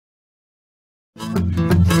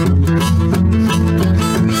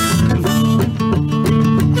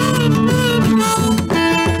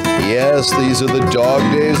Yes, these are the dog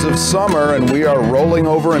days of summer, and we are rolling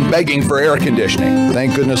over and begging for air conditioning.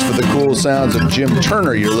 Thank goodness for the cool sounds of Jim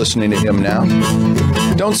Turner. You're listening to him now.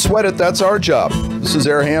 Don't sweat it, that's our job. This is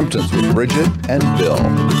AirHamptons with Bridget and Bill.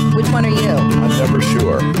 Which one are you? I'm never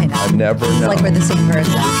sure. I never know. It's like we're the same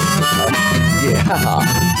person. Yeah.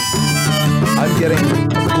 I'm getting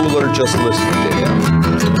cooler just listening to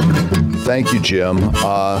him. Thank you, Jim.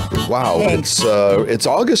 Wow, Thanks. it's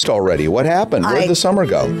August already. What happened? Where'd the summer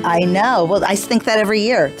go? I know. Well, I think that every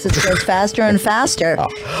year. It just goes faster and faster.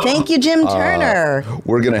 Thank you, Jim Turner.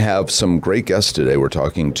 We're going to have some great guests today. We're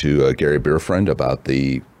talking to Gary Bierfriend about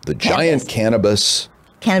the giant Cannabis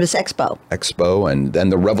Expo, and then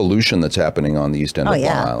the revolution that's happening on the east end of Long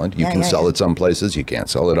Island. You can sell it some places, you can't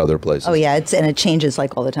sell it other places. Oh yeah, and it changes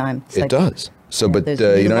like all the time. It does. So, but you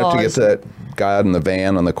don't have to get that guy out in the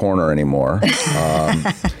van on the corner anymore.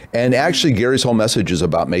 And actually, Gary's whole message is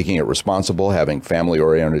about making it responsible, having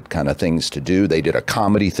family-oriented kind of things to do. They did a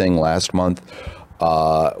comedy thing last month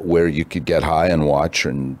where you could get high and watch,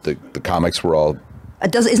 and the comics were all.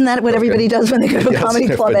 Isn't that what everybody does when they go to a comedy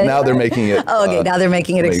club? But now they're making it. Now they're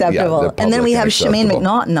making it acceptable. And then we have Chimene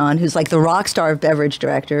MacNaughton on, who's like the rock star of beverage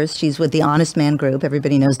directors. She's with the Honest Man Group.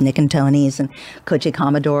 Everybody knows Nick and Tony's and Coche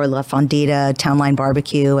Commodore, La Fondita, Town Line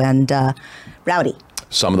Barbecue, and Rowdy.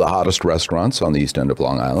 Some of the hottest restaurants on the east end of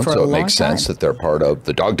Long Island, so it makes sense that they're part of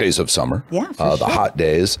the dog days of summer, the hot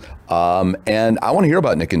days. And I want to hear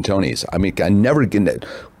about Nick and Tony's. I mean, I never get.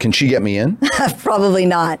 Can she get me in? Probably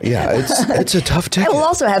not. Yeah, it's a tough ticket. And we'll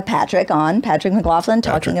also have Patrick MacLaughlin,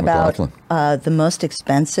 talking about the most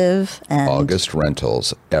expensive and August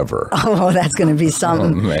rentals ever. Oh, that's going to be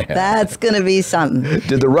something. Oh, man. That's going to be something.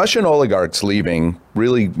 Did the Russian oligarchs leaving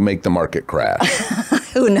really make the market crash?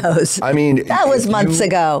 Who knows? I mean, that was months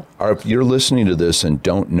ago. If you're listening to this and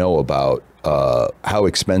don't know about how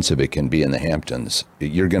expensive it can be in the Hamptons,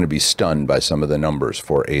 you're going to be stunned by some of the numbers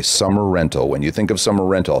for a summer rental. When you think of summer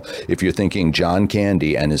rental, if you're thinking John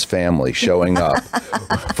Candy and his family showing up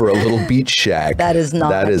for a little beach shack, that is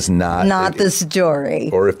not the story.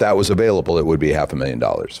 Or if that was available, it would be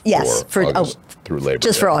 $500,000. Yes, for August, through Labor Day.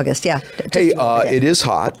 Just for August, yeah. Hey, it is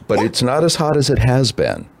hot, but it's not as hot as it has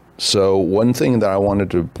been. So one thing that I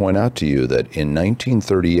wanted to point out to you that in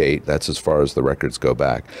 1938, that's as far as the records go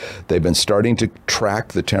back, they've been starting to track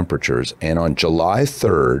the temperatures. And on July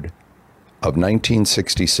 3rd of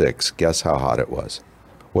 1966, guess how hot it was?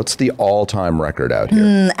 What's the all-time record out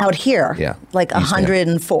here? Out here? Yeah. Like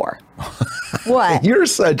 104. What? You're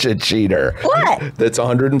such a cheater. What? That's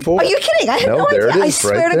 104. Are you kidding? I had no idea. There it is, I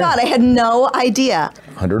swear to God, I had no idea.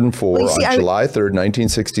 104 on July 3rd,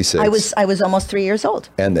 1966. I was almost 3 years old.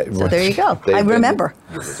 And so there you go. I remember.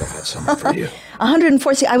 It was a hot summer for you.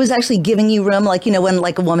 104. See, I was actually giving you room, like, you know, when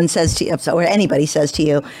like a woman says to you, or anybody says to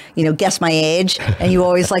you, you know, guess my age, and you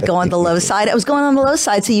always like go on the low side. I was going on the low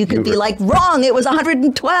side so you could be like, wrong, it was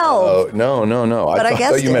 112. Oh, no. I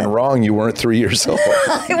thought you meant wrong. You weren't 3 years old.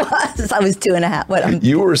 I was 2.5. What?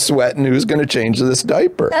 You were sweating. Who's going to change this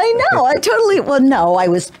diaper? I know. I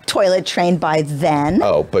was toilet trained by then.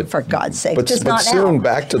 Oh, but for God's sake, but not soon now.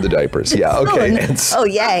 Back to the diapers. Yeah, okay. Oh,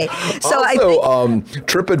 yay. So also,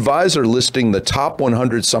 TripAdvisor listing the top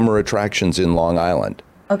 100 summer attractions in Long Island.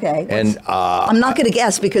 Okay. And I'm not going to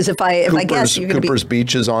guess, because if I guess, you're going to be... Cooper's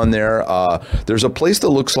Beach is on there. There's a place that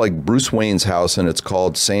looks like Bruce Wayne's house, and it's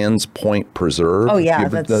called Sands Point Preserve. Oh, yeah.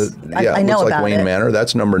 I know it looks like Wayne Manor.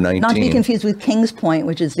 That's number 19. Not to be confused with Kings Point,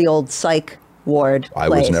 which is the old psych ward place. I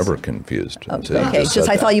was never confused. Okay,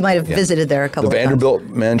 I thought you might have visited there a couple of times. The Vanderbilt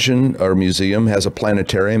Mansion or Museum has a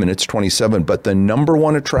planetarium, and it's 27. But the number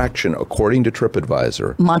one attraction, according to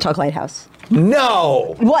TripAdvisor... Montauk Lighthouse.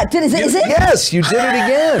 No! What? Is it? Yes, you did it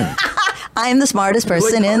again. I am the smartest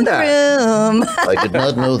person in the room. I did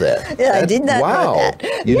not know that. Yeah, I did not know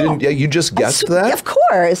that. You didn't? Yeah, you just guessed that? Of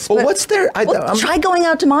course. Well, what's there? Try going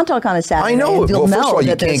out to Montauk on a Saturday. I know. Well, first of all,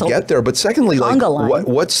 you can't get there. But secondly,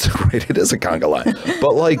 what's right? It is a conga line.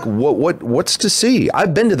 But like, what's to see?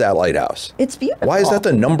 I've been to that lighthouse. It's beautiful. Why is that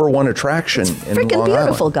the number one attraction in Long Island? Freaking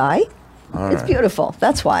beautiful, guy. It's beautiful.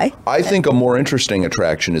 That's why. I think a more interesting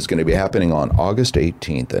attraction is going to be happening on August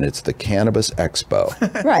 18th, and it's the Cannabis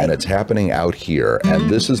Expo. Right. And it's happening out here. And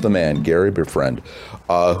this is the man, Gary Bierfriend,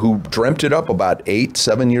 who dreamt it up about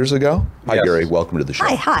 7 years ago. Hi, yes. Gary. Welcome to the show.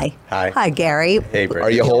 Hi. Hi, Gary. Hey, Bridget.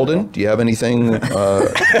 Are you holding? Do you have anything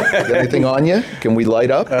anything on you? Can we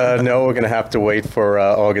light up? No, we're going to have to wait for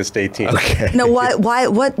August 18th. Okay. No,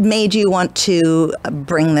 what made you want to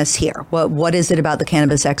bring this here? What is it about the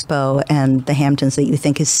Cannabis Expo and the Hamptons that you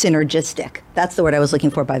think is synergistic? That's the word I was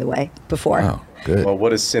looking for, by the way, before. Wow, good. Well,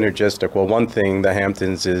 what is synergistic? Well, one thing, the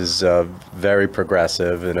Hamptons is very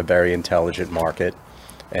progressive in a very intelligent market.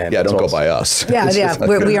 And yeah, don't go by us. Yeah,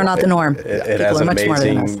 we are not the norm. It has an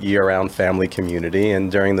amazing year-round family community, and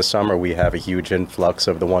during the summer we have a huge influx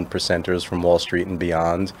of the one percenters from Wall Street and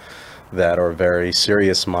beyond that are very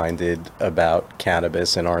serious-minded about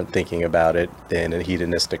cannabis and aren't thinking about it in a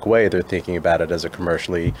hedonistic way. They're thinking about it as a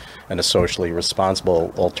commercially and a socially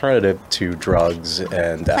responsible alternative to drugs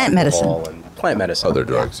and plant alcohol and plant medicine. Other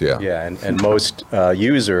drugs, yeah. Yeah, and most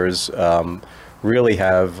users really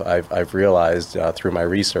have, I've realized through my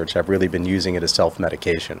research, I've really been using it as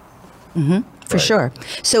self-medication. For sure.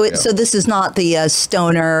 So so this is not the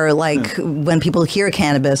stoner, like when people hear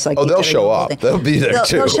cannabis. Like they'll show up. They'll be there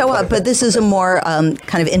too. They'll show up, but this is a more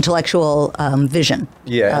kind of intellectual vision.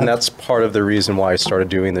 Yeah, and that's part of the reason why I started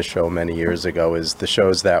doing the show many years ago, is the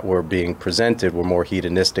shows that were being presented were more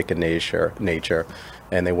hedonistic in nature,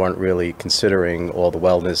 and they weren't really considering all the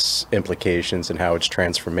wellness implications and how it's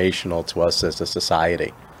transformational to us as a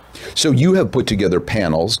society. So you have put together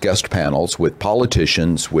panels, guest panels, with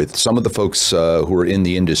politicians, with some of the folks who are in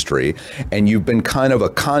the industry, and you've been kind of a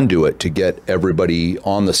conduit to get everybody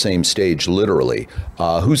on the same stage, literally.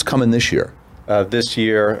 Who's coming this year? This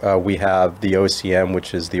year, we have the OCM,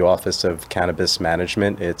 which is the Office of Cannabis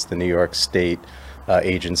Management. It's the New York State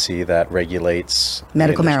agency that regulates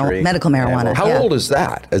medical marijuana. How old is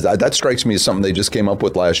that? That strikes me as something they just came up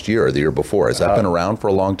with last year or the year before. Has that been around for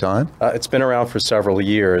a long time? It's been around for several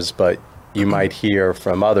years, but you might hear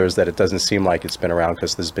from others that it doesn't seem like it's been around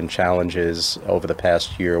because there's been challenges over the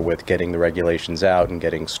past year with getting the regulations out and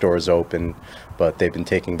getting stores open, but they've been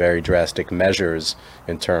taking very drastic measures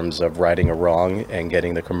in terms of righting a wrong and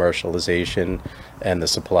getting the commercialization and the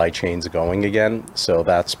supply chains going again. So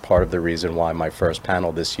that's part of the reason why my first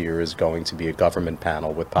panel this year is going to be a government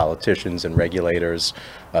panel with politicians and regulators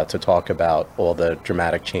to talk about all the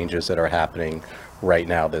dramatic changes that are happening right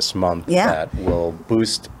now this month that will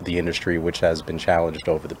boost the industry, which has been challenged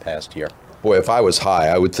over the past year. Boy, if I was high,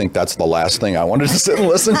 I would think that's the last thing I wanted to sit and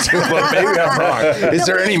listen to, but maybe I'm wrong. Is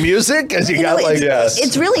there any music? Because you got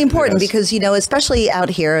it's really important because, especially out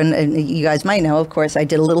here, and you guys might know, of course, I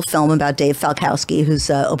did a little film about Dave Falkowski, who's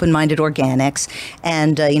Open-Minded Organics,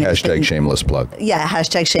 and hashtag shameless plug. Yeah,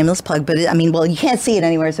 hashtag shameless plug. But you can't see it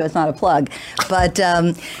anywhere, so it's not a plug. But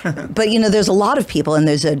there's a lot of people, and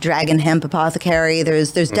there's a Dragon Hemp Apothecary.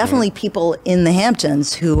 There's definitely people in the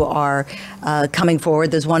Hamptons who are coming forward.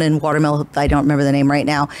 There's one in Watermill. I don't remember the name right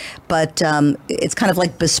now, but it's kind of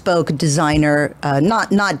like bespoke designer.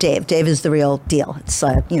 Not Dave. Dave is the real deal. It's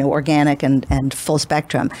organic and full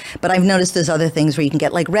spectrum. But I've noticed there's other things where you can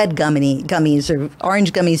get like red gummies or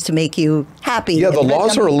orange gummies to make you happy. Yeah, the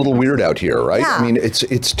laws are a little weird out here, right? Yeah. I mean,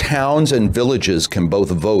 it's towns and villages can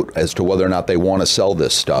both vote as to whether or not they want to sell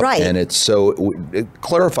this stuff. Right. And it's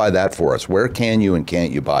clarify that for us. Where can you and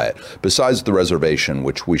can't you buy it? Besides the reservation,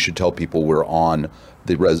 which we should tell people we're on.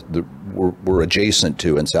 We're adjacent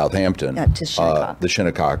to in Southampton, to Shinnecock. The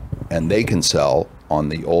Shinnecock, and they can sell on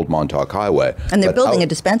the Old Montauk Highway. And they're building a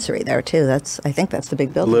dispensary there too. I think that's the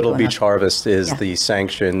big building. Little Beach Harvest is the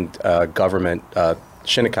sanctioned government,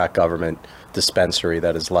 Shinnecock government dispensary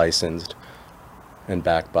that is licensed and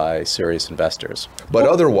backed by serious investors. But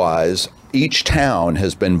otherwise, each town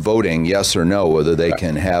has been voting yes or no whether they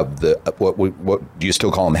can have what do you still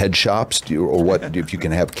call them, head shops, or what if you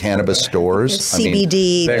can have cannabis stores,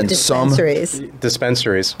 CBD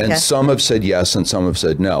dispensaries, and some have said yes and some have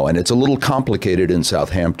said no, and it's a little complicated in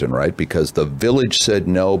Southampton, right? Because the village said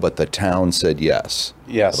no, but the town said yes.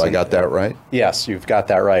 Yes. Have I got that right? Yes, you've got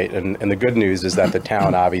that right. And the good news is that the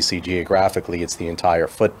town, obviously geographically, it's the entire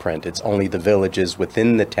footprint. It's only the villages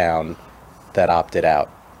within the town that opted out.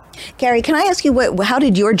 Gary, can I ask you, how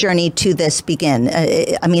did your journey to this begin?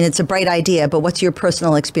 I mean, it's a bright idea, but what's your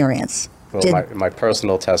personal experience? Well, my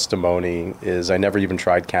personal testimony is I never even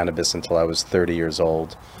tried cannabis until I was 30 years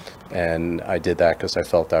old. And I did that because I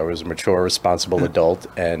felt I was a mature, responsible adult,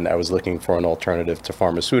 and I was looking for an alternative to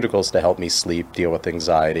pharmaceuticals to help me sleep, deal with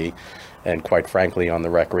anxiety. And quite frankly, on the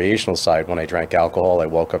recreational side, when I drank alcohol, I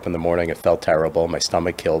woke up in the morning, it felt terrible, my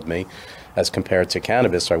stomach killed me. As compared to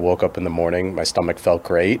cannabis, I woke up in the morning, my stomach felt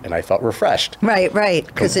great, and I felt refreshed. Right,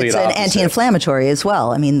 because it's an anti-inflammatory as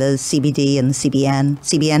well. I mean, the CBD and the CBN.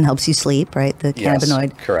 CBN helps you sleep, right? The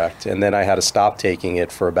cannabinoid. Yes, correct. And then I had to stop taking it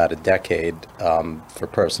for about a decade for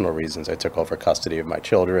personal reasons. I took over custody of my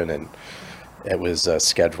children, and it was a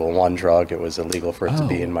Schedule I drug. It was illegal for it to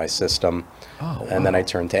be in my system. And then I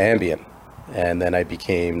turned to Ambien. And then I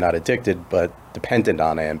became not addicted, but dependent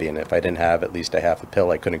on Ambien. If I didn't have at least a half a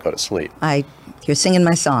pill, I couldn't go to sleep. I You're singing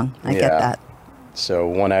my song. I get that. So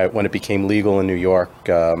when it became legal in New York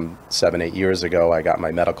 7-8 years ago, I got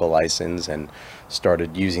my medical license and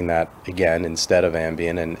started using that again instead of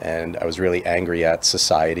Ambien. And I was really angry at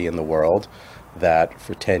society and the world that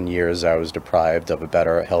for 10 years I was deprived of a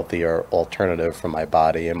better, healthier alternative for my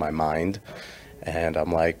body and my mind. And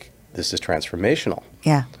I'm like, this is transformational.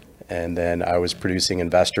 Yeah. And then I was producing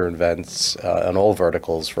investor events on all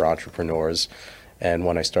verticals for entrepreneurs. And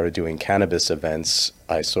when I started doing cannabis events,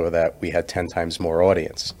 I saw that we had 10 times more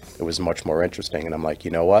audience. It was much more interesting. And I'm like,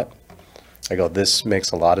 you know what? I go, this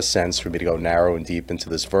makes a lot of sense for me to go narrow and deep into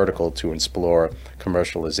this vertical to explore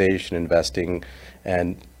commercialization, investing.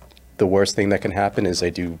 And the worst thing that can happen is I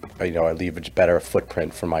leave a better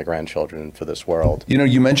footprint for my grandchildren for this world. You know,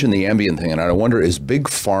 you mentioned the Ambien thing, and I wonder, is Big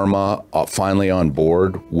Pharma finally on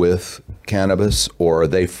board with cannabis, or are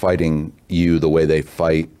they fighting you the way they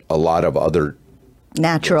fight a lot of other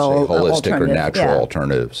natural, holistic or natural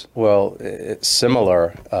alternatives? Well, it's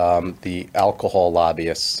similar. The alcohol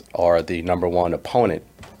lobbyists are the number one opponent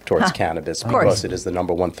towards cannabis because it is the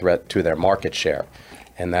number one threat to their market share.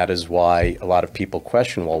 And that is why a lot of people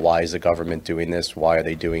question, well, why is the government doing this? Why are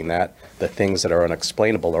they doing that? The things that are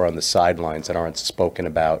unexplainable are on the sidelines and aren't spoken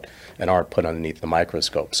about and aren't put underneath the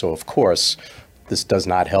microscope. So, of course, this does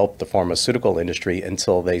not help the pharmaceutical industry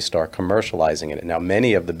until they start commercializing it. Now,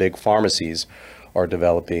 many of the big pharmacies are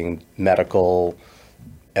developing medical,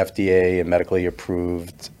 FDA and medically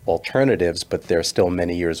approved alternatives, but they're still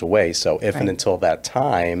many years away. So if and until that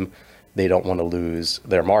time, they don't want to lose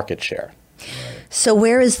their market share. So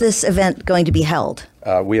where is this event going to be held?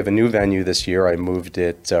 We have a new venue this year. I moved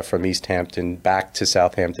it from East Hampton back to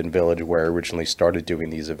Southampton Village, where I originally started doing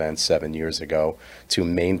these events 7 years ago, to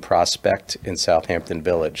Main Prospect in Southampton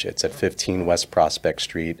Village. It's at 15 West Prospect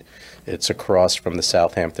Street. It's across from the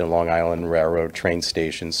Southampton Long Island Railroad train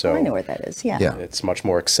station. So I know where that is, yeah. It's much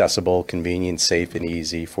more accessible, convenient, safe, and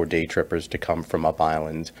easy for day trippers to come from Up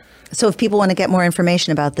Island. So if people want to get more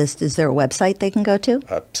information about this, is there a website they can go to?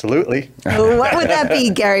 Absolutely. What would that be,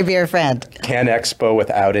 Gary Bierfriend? CanExpo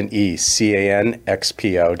without an E,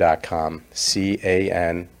 CanExpo.com,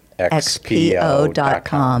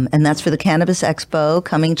 CanExpo.com. And that's for the Cannabis Expo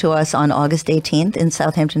coming to us on August 18th in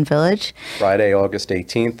Southampton Village. Friday, August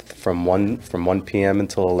 18th from 1 p.m.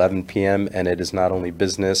 until 11 p.m. And it is not only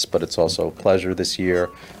business, but it's also pleasure this year.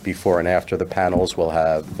 Before and after the panels, we'll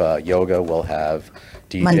have yoga, we'll have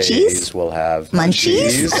DJs, munchies? We'll have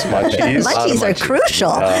munchies. Munchies are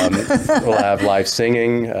crucial. We'll have live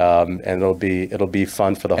singing, and it'll be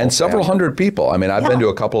fun for the whole and several family. hundred people. I mean, I've been to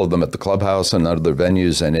a couple of them at the clubhouse and other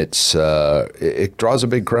venues, and it draws a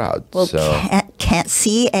big crowd. Well,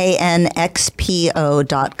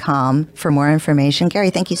 CanExpo.com for more information. Gary,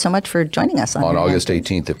 thank you so much for joining us on August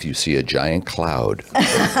 18th. If you see a giant cloud,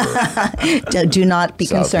 do not be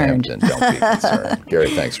concerned. Don't be concerned. Gary,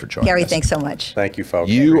 thanks for joining us. Gary, thanks so much. Thank you, folks.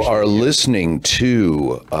 You are listening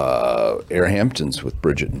to AirHamptons with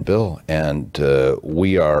Bridget and Bill, and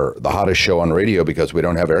we are the hottest show on radio because we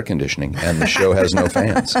don't have air conditioning, and the show has no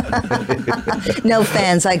fans. No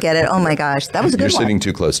fans, I get it. Oh my gosh, that was a good one. You're sitting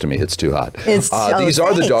too close to me. It's too hot. These thanks.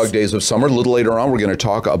 are the dog days of summer. A little later on, we're going to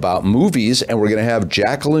talk about movies, and we're going to have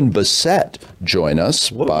Jacqueline Bisset join us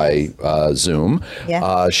by Zoom.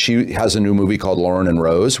 Yeah. She has a new movie called Lauren and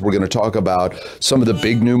Rose. We're going to talk about some of the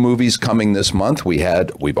big new movies coming this month.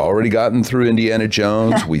 We've already gotten through Indiana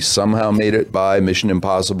Jones. We somehow made it by Mission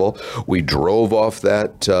Impossible. We drove off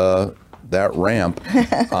that ramp.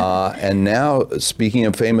 And now, speaking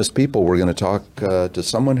of famous people, we're going to talk to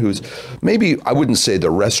someone who's maybe, I wouldn't say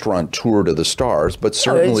the restaurateur to the stars, but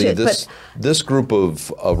certainly this group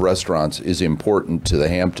of restaurants is important to the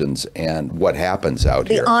Hamptons and what happens out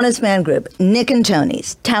here. The Honest Man Group, Nick and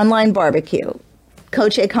Tony's, Town Line Barbecue,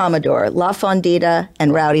 Coche Commodore, La Fondita,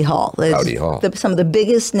 and Rowdy Hall. Rowdy Hall. Some of the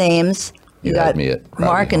biggest names. You got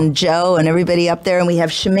Mark and Joe and everybody up there, and we have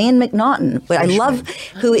Chimene MacNaughton, I love,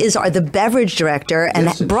 who is the beverage director and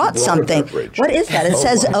brought something. What is that? It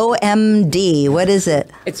says OMD. What is it?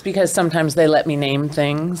 It's because sometimes they let me name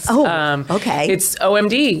things. Oh, okay. It's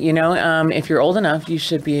OMD. You know, if you're old enough, you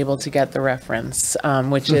should be able to get the reference,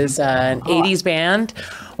 which is an 80s band.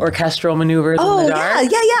 Orchestral Maneuvers in the Dark.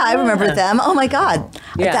 Yeah, I remember them. Oh my God.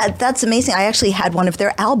 Yeah. That's amazing. I actually had one of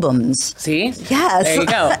their albums. See? Yes. There you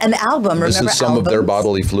go. An album. This Remember is some of their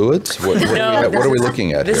bodily fluids? What are we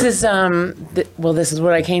looking at this here? Is this is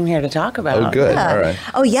what I came here to talk about. Oh, good. Yeah. All right.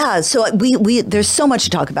 Oh, yeah. So we there's so much to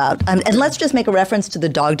talk about. And let's just make a reference to the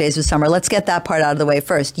dog days of summer. Let's get that part out of the way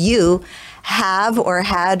first. You have or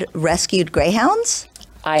had rescued greyhounds?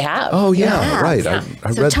 I have. Oh, yeah, right. I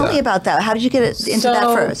read So tell that. me about that. How did you get into that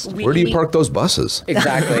first? Where do you park those buses?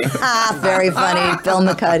 Exactly. Very funny. Bill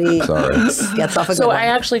McCuddy gets off a good So one. I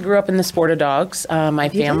actually grew up in the sport of dogs. My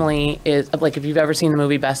family is, like, if you've ever seen the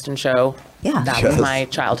movie Best in Show, that was my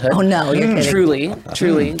childhood. Oh, no, you're kidding.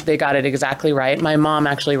 Truly, they got it exactly right. My mom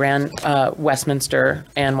actually ran Westminster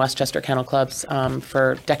and Westchester Kennel Clubs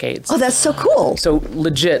for decades. Oh, that's so cool. So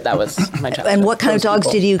legit, that was my childhood. And what kind of dogs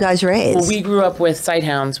did you guys raise? Well, we grew up with sight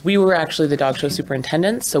hounds. We were actually the dog show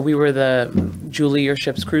superintendents, so we were the Julie, your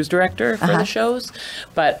ship's cruise director for the shows.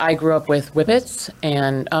 But I grew up with Whippets,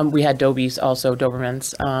 and we had Dobies, also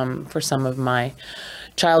Dobermans, for some of my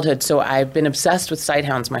childhood. So I've been obsessed with sight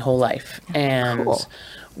hounds my whole life. And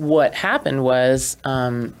what happened was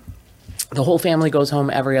the whole family goes home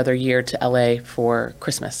every other year to LA for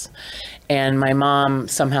Christmas. And my mom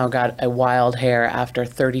somehow got a wild hair after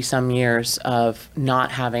 30 some years of not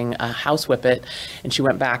having a house whippet. And she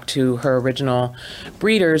went back to her original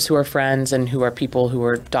breeders, who are friends and who are people who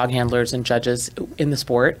are dog handlers and judges in the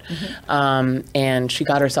sport. And she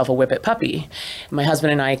got herself a whippet puppy. My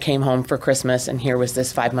husband and I came home for Christmas, and here was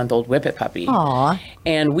this 5-month-old whippet puppy. Aww.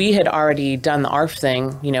 And we had already done the ARF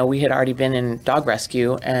thing. You know, we had already been in dog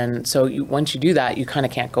rescue. And so once you do that, you kind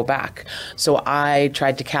of can't go back. So I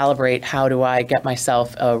tried to calibrate how do I get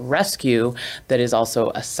myself a rescue that is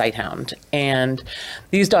also a sight hound. And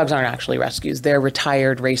these dogs aren't actually rescues. They're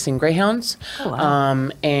retired racing greyhounds. Oh, wow.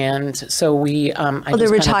 And so we... they're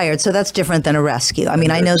retired, so that's different than a rescue. I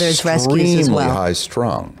mean, I know there's rescues as well. Extremely high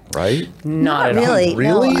strung, right? Not at really. all.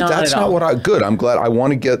 Really? No, That's not what I... Good. I'm glad. I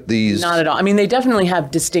want to get these... Not at all. I mean, they definitely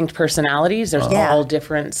have distinct personalities. There's all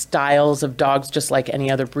different styles of dogs, just like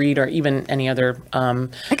any other breed or even any other I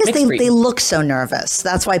guess they look so nervous.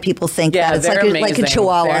 That's why people think that. It's like a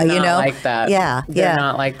Chihuahua, they're not you know? like that. Yeah, They're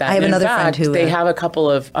not like that. I have and another in fact, friend who... They have a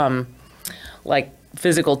couple of, like,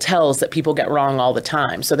 physical tells that people get wrong all the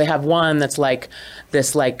time. So they have one that's like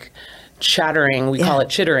this, like, chattering, we call it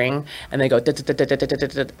chittering, and they go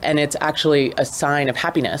and it's actually a sign of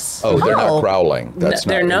happiness. Oh, they're not growling. That's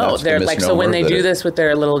they're like, so when they do this with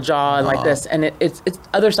their little jaw and like this, and it's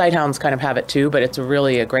other sight hounds kind of have it too, but it's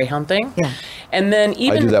really a greyhound thing. Yeah. And then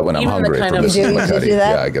even I do that when I'm hungry. kind For of, you do that?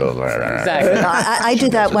 Yeah, I get a little... Exactly. I do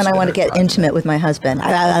that when I want to get intimate with my husband.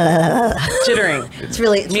 Chittering. It's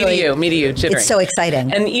really... Me to you, chittering. It's so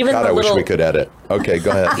exciting. And even God, the I wish little... we could edit. Okay,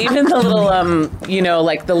 go ahead. Even the little, you know,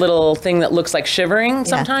 like the little thing that looks like shivering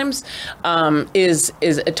sometimes is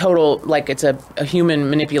a total, like it's a human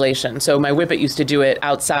manipulation. So my whippet used to do it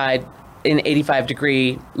outside in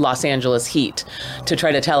 85-degree Los Angeles heat to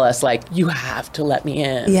try to tell us, like, you have to let me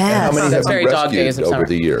in. Yeah. How many That's have very you dog days rescued of over summer.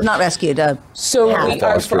 the years? Not rescued. So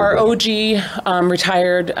for our fostered, OG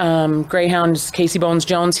retired greyhound, Casey Bones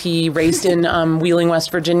Jones, he raced in Wheeling,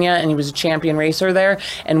 West Virginia, and he was a champion racer there.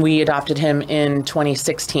 And we adopted him in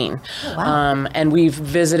 2016. Oh, wow. And we've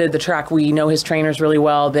visited the track. We know his trainers really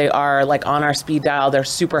well. They are like on our speed dial. They're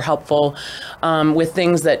super helpful with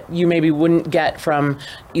things that you maybe wouldn't get from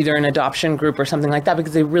either an adoption group or something like that,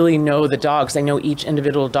 because they really know the dogs. They know each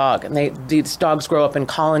individual dog. And these dogs grow up in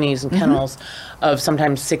colonies and kennels of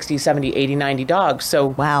sometimes 60, 70, 80, 90 dogs. So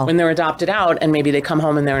when they're adopted out and maybe they come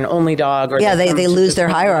home and they're an only dog, or they lose their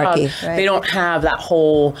hierarchy. Right. They don't have that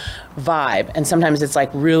whole vibe. And sometimes it's like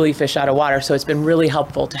really fish out of water. So it's been really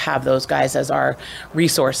helpful to have those guys as our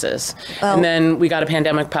resources. And then we got a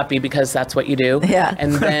pandemic puppy because that's what you do. Yeah.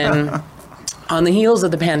 And then on the heels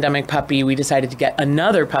of the pandemic puppy, we decided to get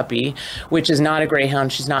another puppy, which is not a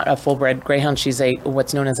greyhound. She's not a full-bred greyhound. She's a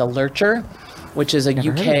what's known as a lurcher, which is a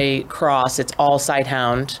UK cross. It's all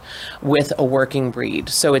sighthound with a working breed.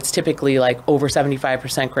 So it's typically like over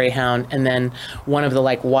 75% greyhound, and then one of the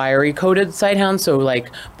like wiry coated sighthounds. So like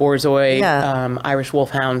Borzoi, Irish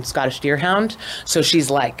wolfhound, Scottish deerhound. So she's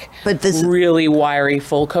like really wiry,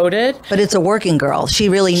 full coated. But it's a working girl.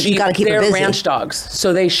 You got to keep her busy. They're ranch dogs.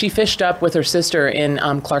 So she fished up with her sister in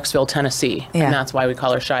Clarksville, Tennessee, and that's why we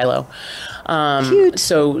call her Shiloh. Cute.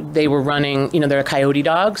 So they were running, they're coyote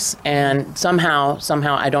dogs, and somehow,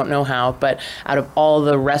 I don't know how, but out of all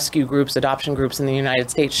the rescue groups, adoption groups in the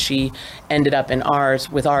United States, she ended up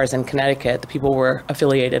with ours in Connecticut, the people we're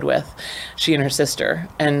affiliated with, she and her sister.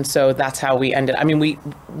 And so that's how we ended. I mean,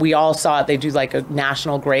 we all saw it. They do like a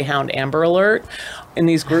national Greyhound Amber Alert in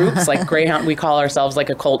these groups, like Greyhound, we call ourselves like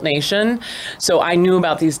a cult nation. So I knew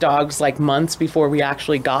about these dogs like months before we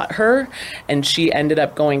actually got her, and she ended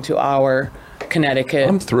up going to our Connecticut.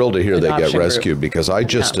 I'm thrilled to hear they get adoption rescued group. because I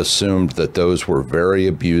just assumed that those were very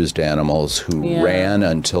abused animals who ran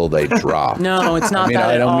until they dropped. No, it's not that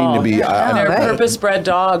I at all. don't mean to be. They're right. purpose-bred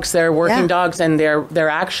dogs. They're working dogs, and they're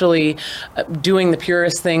actually doing the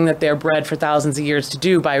purest thing that they're bred for thousands of years to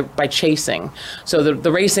do by chasing. So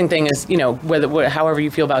the racing thing is, however you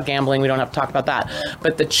feel about gambling, we don't have to talk about that.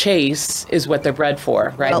 But the chase is what they're bred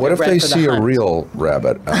for, right? What if they see a real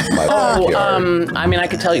rabbit out in my backyard? I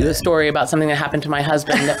could tell you a story about something that happened to my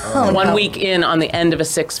husband 1 week in on the end of a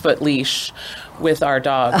 6-foot leash with our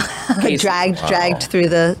dog. dragged through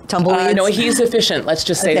the tumbleweeds? No, he's efficient. Let's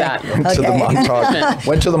just say that.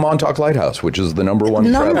 Went to the Montauk Lighthouse, which is the number one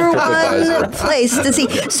place to see.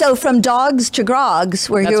 So from dogs to grogs,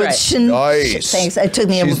 we're here with Nice. Thanks. It took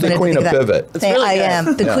me a minute to think of that. She's the queen of pivot. Really I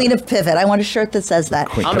am the queen of pivot. I want a shirt that says that.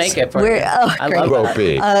 I'll make it for you. I love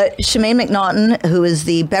that. Chimene MacNaughton, who is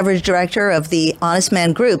the beverage director of the Honest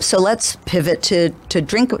Man Group. So let's pivot to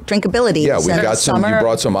drinkability. Yeah, we've got some. You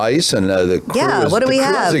brought some ice, and the crew what do we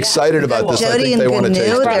have? Excited about this. Jody I think they want to taste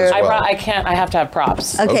it as well. I can't. I have to have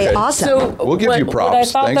props. Okay, awesome. So we'll give you props. What I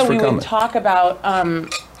thought Thanks that for we coming. would talk about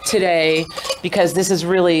today, because this is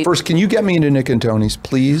really... First, can you get me into Nick and Tony's,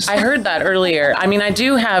 please? I heard that earlier. I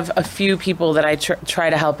do have a few people that I try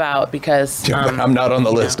to help out because... I'm not on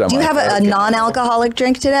the list. Do you have a non-alcoholic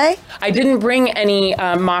drink today? I didn't bring any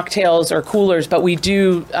mocktails or coolers, but we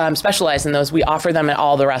do specialize in those. We offer them at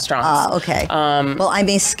all the restaurants. Okay. Well, I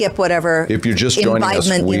may skip whatever. If you're just joining us,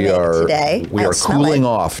 we are cooling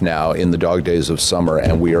off now in the dog days of summer,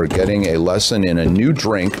 and we are getting a lesson in a new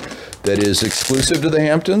drink that is exclusive to the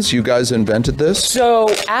Hamptons. You guys invented this? So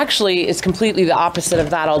actually, it's completely the opposite of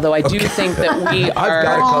that, although I do think that we are... I've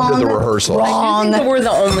got to come to the rehearsal. I do think that we're the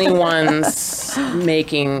only ones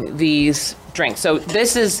making these drinks. So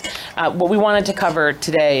this is what we wanted to cover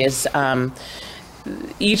today is...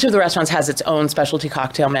 each of the restaurants has its own specialty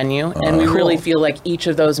cocktail menu, and we really feel like each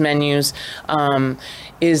of those menus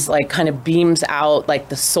is like kind of beams out like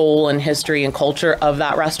the soul and history and culture of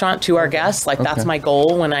that restaurant to our guests. Like that's my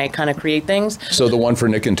goal when I kind of create things. So the one for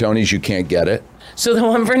Nick and Tony's, you can't get it? So the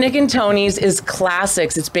one for Nick and Tony's is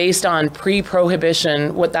classics. It's based on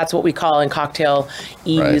pre-prohibition. That's what we call in cocktail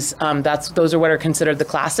ease. Right. Those are what are considered the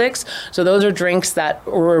classics. So those are drinks that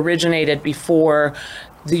were originated before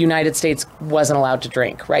the United States wasn't allowed to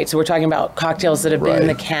drink, right? So we're talking about cocktails that have been in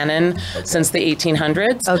the canon since the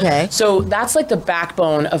 1800s. Okay. So that's like the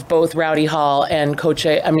backbone of both Rowdy Hall and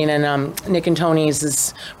Nick and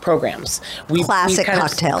Tony's programs. Classic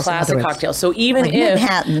cocktails. Classic cocktails. So even like if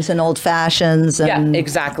Manhattans and old fashions. And, yeah,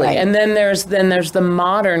 exactly. Right. And then there's the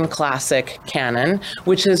modern classic canon,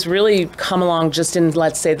 which has really come along just in,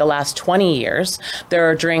 let's say, the last 20 years. There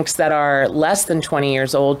are drinks that are less than 20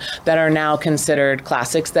 years old that are now considered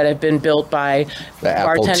classics that have been built by the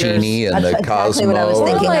bartenders. Appletini and the exactly Cosmo. What I was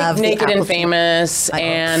thinking like of, Naked and Famous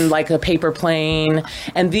and like the Paper Plane.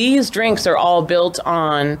 And these drinks are all built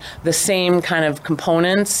on the same kind of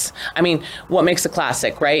components. I mean, what makes a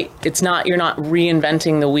classic, right? You're not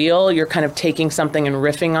reinventing the wheel. You're kind of taking something and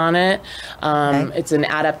riffing on it. It's an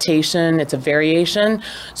adaptation. It's a variation.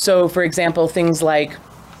 So, for example, things like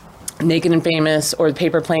Naked and Famous or the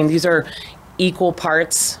Paper Plane, these are equal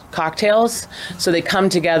parts cocktails, so they come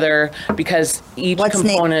together because each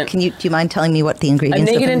component. Do you mind telling me what the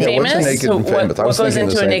ingredients? A Naked and Famous. What goes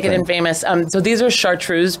into a Naked and Famous? So these are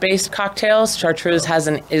chartreuse-based cocktails. Chartreuse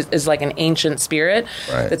is like an ancient spirit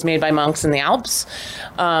that's made by monks in the Alps,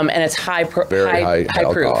 and it's high proof, right? I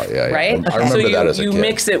remember that as a kid. You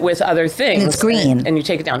mix it with other things, and it's green, and you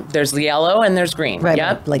take it down. There's yellow and there's green. Right,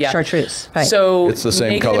 yep, like chartreuse. Right. So it's the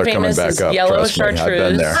same color coming back up. Yellow chartreuse. I've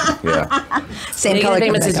been there. Yeah. Same color.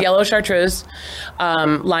 Famous is yellow chartreuse,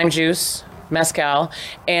 lime juice, mezcal,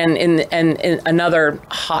 and in another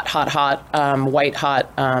hot white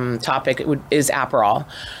hot topic is Aperol.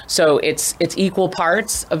 So it's equal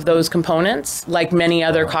parts of those components, like many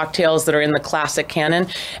other cocktails that are in the classic canon.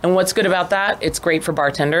 And what's good about that? It's great for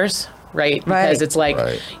bartenders. Right? Because it's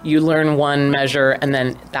like you learn one measure and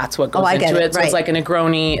then that's what goes into it. So it's like a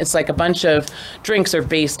Negroni. It's like a bunch of drinks are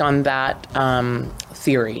based on that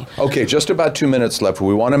theory. Okay, just about 2 minutes left.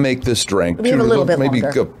 We want to make this drink. We have a little bit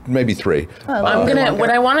longer. Maybe 3. What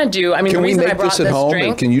I want to do, can the we reason make I brought this at home?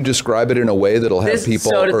 drink, Can you describe it in a way that'll have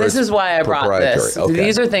people? So this is why I brought this. Okay.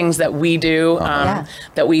 These are things that we do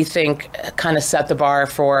that we think kind of set the bar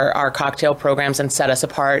for our cocktail programs and set us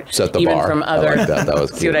apart. Set the even bar from other. I like that. That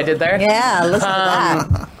was See what I did there? Yeah, listen to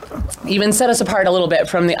that. even set us apart a little bit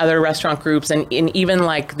from the other restaurant groups, and even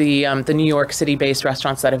like the New York City-based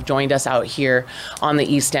restaurants that have joined us out here on the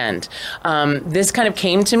East End. This kind of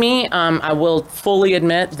came to me. I will fully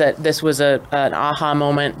admit that this was an aha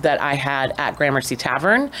moment that I had at Gramercy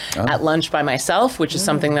Tavern at lunch by myself, which is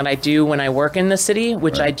something that I do when I work in the city,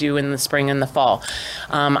 which I do in the spring and the fall.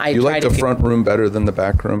 You like the front room better than the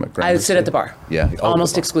back room at Gramercy? I sit at the bar. Yeah.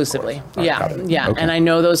 Almost exclusively. Yeah. Okay. And I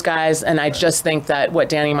know those guys, and I just think that what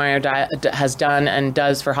Danny Meyer has done and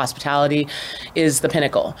does for hospitality is the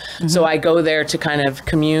pinnacle. So I go there to kind of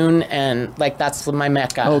commune, and like that's my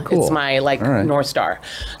mecca. Oh, cool. It's my North Star.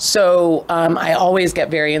 So I always get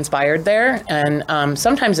very inspired there, and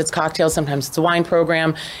sometimes it's cocktails, sometimes it's a wine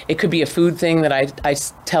program. It could be a food thing that I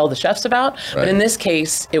tell the chefs about, but in this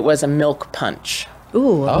case, it was a milk punch.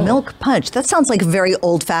 Ooh, milk punch. That sounds like very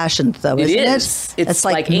old-fashioned, though, isn't it? It's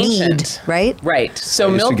like ancient, right? Right. So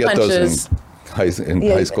milk punches. High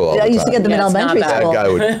school all the time. I used to get them in elementary school. That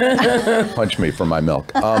guy would punch me for my milk.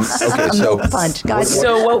 Okay, so milk punch. Gotcha.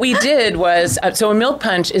 So what we did was, so a milk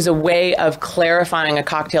punch is a way of clarifying a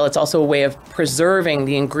cocktail. It's also a way of preserving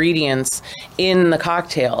the ingredients in the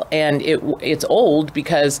cocktail, and it's old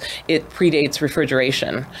because it predates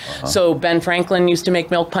refrigeration. So Ben Franklin used to make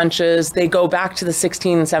milk punches. They go back to the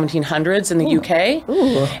 16 and 1700s in the UK.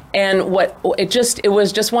 Ooh. And it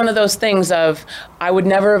was just one of those things of, I would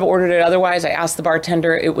never have ordered it otherwise. I asked the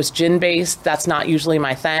bartender. It was gin-based. That's not usually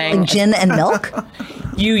my thing. Like gin and milk?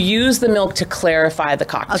 You use the milk to clarify the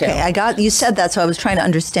cocktail. Okay, you said that, so I was trying to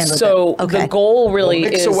understand. The goal really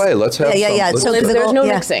mix is... away. Let's have some. So there's no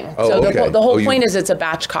mixing. The whole point is it's a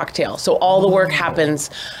batch cocktail. So all the work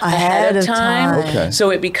happens ahead of time. Okay.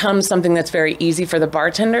 So it becomes something that's very easy for the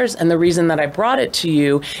bartenders. And the reason that I brought it to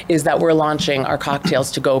you is that we're launching our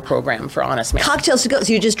Cocktails to Go program for Honest Man. Cocktails to Go.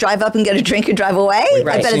 So you just drive up and get a drink and drive away?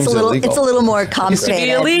 Right. I bet it's a little more complicated.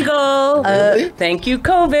 Used to be illegal. Really? Thank you,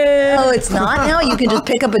 COVID. Oh, it's not now? You can just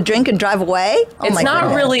pick up a drink and drive away? Oh, it's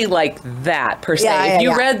not really like that per se. If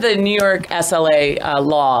you read the New York SLA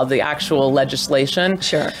law, the actual legislation,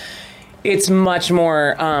 it's much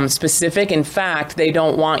more specific. In fact, they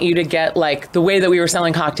don't want you to get like the way that we were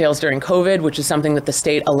selling cocktails during COVID, which is something that the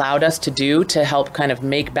state allowed us to do to help kind of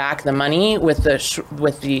make back the money with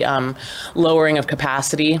the lowering of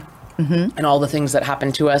capacity. And all the things that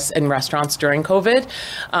happened to us in restaurants during COVID,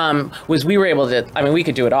 was we were able to, we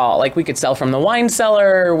could do it all. Like we could sell from the wine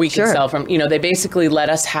cellar, we could sell from, they basically let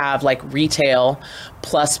us have like retail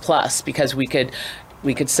plus because we could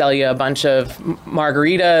sell you a bunch of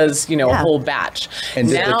margaritas, a whole batch. And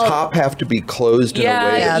did the top have to be closed in a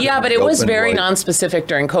way? Yeah, but it was very non-specific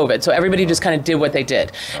during COVID. So everybody just kind of did what they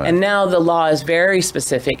did. Right. And now the law is very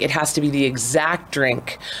specific. It has to be the exact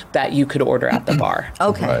drink that you could order at the bar.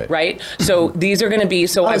 Okay. Right? So these are going to be,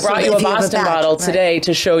 I brought you a Boston bottle today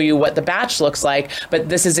to show you what the batch looks like, but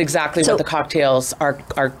this is exactly what the cocktails are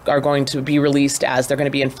going to be released as. They're going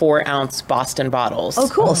to be in 4-ounce Boston bottles. Oh,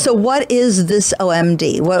 cool. So what is this OMD?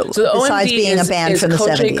 What, so the besides OMD being a band from the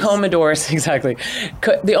Coche 70s? Commodores, exactly.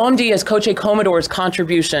 The OMD is Coche Commodore's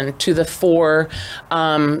contribution to the 4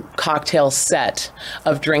 cocktail set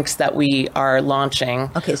of drinks that we are launching.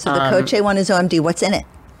 Okay, so the Coche one is OMD. What's in it?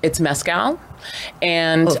 It's mezcal.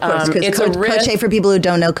 And it's a riff. Coche, for people who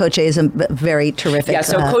don't know, Coche is a very terrific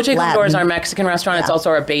so Coche Commodore is our Mexican restaurant. Yeah. It's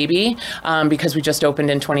also our baby because we just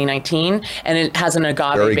opened in 2019, and it has an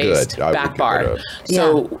agave-based back bar.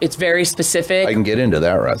 So it's very specific. I can get into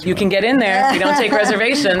that restaurant. You can get in there. We don't take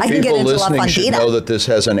reservations. People listening should know that this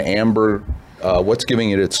has an amber. What's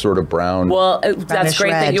giving it its sort of brown? Well, that's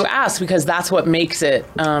great that you asked, because that's what makes it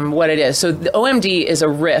what it is. So the OMD is a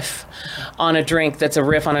riff on a drink that's a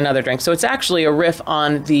riff on another drink. So it's actually a riff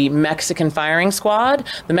on the Mexican Firing Squad.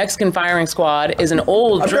 The Mexican Firing Squad is an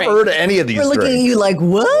old drink. I've never heard of any of these drinks. We're looking at you like,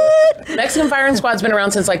 what? Mexican Firing Squad's been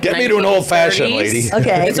around since like Get the 1930s. me to an old-fashioned, lady.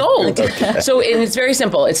 Okay. It's old. So it's very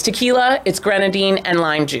simple. It's tequila, it's grenadine, and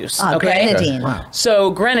lime juice. Grenadine. Wow.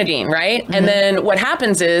 So grenadine, right? And then what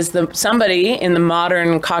happens is somebody in the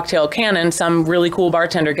modern cocktail canon, some really cool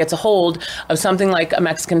bartender gets a hold of something like a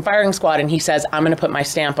Mexican Firing Squad, and he says, I'm going to put my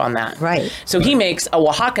stamp on that. Right. So he makes a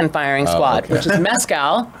Oaxacan Firing Squad, which is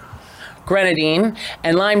mezcal, grenadine,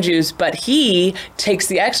 and lime juice, but he takes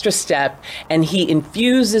the extra step and he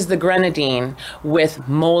infuses the grenadine with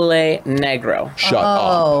mole negro. Shut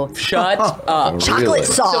up. Shut up. Chocolate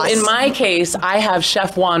sauce. So in my case, I have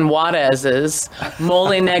Chef Juan Juarez's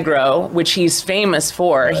mole negro, which he's famous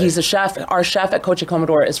for. Right. He's a chef. Our chef at Coche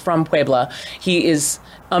Commodore is from Puebla. He is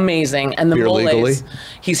amazing. And the Here moles, legally?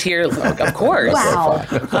 He's here, of course. Wow.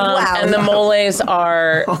 And the moles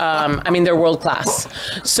are, they're world class.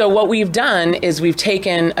 So what we've done done is we've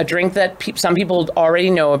taken a drink that some people already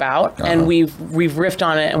know about, and we've riffed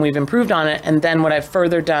on it and we've improved on it. And then what I've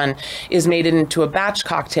further done is made it into a batch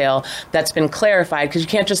cocktail that's been clarified, because you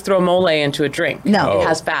can't just throw mole into a drink. No. It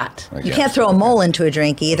has fat. You can't throw a mole into a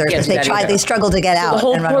drink either, because they struggle to get out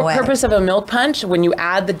and run away. The whole purpose of a milk punch, when you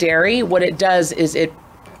add the dairy, what it does is it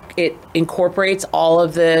incorporates all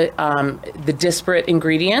of the disparate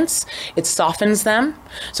ingredients. It softens them.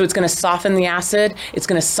 So it's going to soften the acid. It's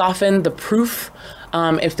going to soften the proof.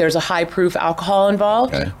 If there's a high proof alcohol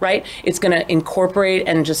involved, right? It's going to incorporate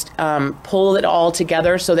and just pull it all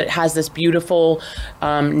together so that it has this beautiful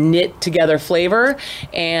knit together flavor.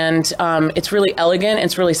 And it's really elegant,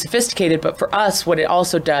 it's really sophisticated, but for us, what it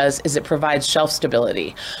also does is it provides shelf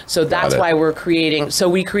stability. So that's why we're creating, so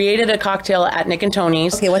we created a cocktail at Nick and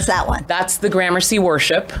Tony's. Okay, what's that one? That's the Gramercy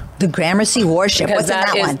Worship. The Gramercy Worship, what's in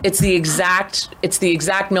that one? It's the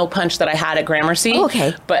exact milk punch that I had at Gramercy,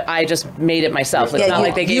 but I just made it myself. It's not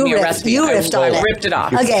like they gave me a recipe. You riffed on it. Ripped it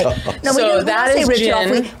off. Okay. No, so that is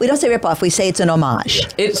gin. We don't say rip off. We say it's an homage.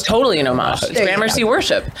 It's totally an homage. It's Gramercy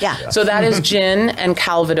Worship. Yeah. So that is gin and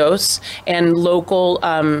Calvados and local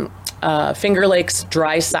Finger Lakes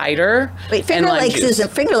dry cider. Wait, Finger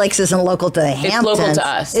Lakes isn't local to the Hamptons. It's local to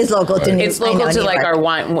us. It's local to New York. It's local to like our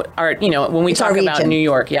wine, when we talk about New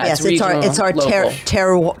York. Yeah, yes, it's regional. It's our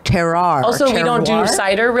terroir. Also, we don't do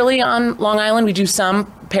cider really on Long Island. We do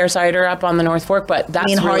some pear cider up on the North Fork, but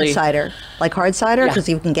that's hard cider, like hard cider, because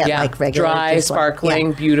you can get like regular dry,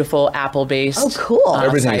 sparkling, beautiful, apple-based. Oh, cool!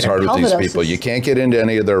 Everything's hard with these people. You can't get into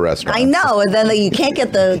any of their restaurants. I know, and then you can't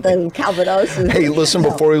get the Calvados. Hey, listen,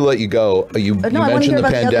 before we let you go, you mentioned the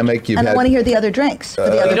pandemic. I want to hear the other drinks. You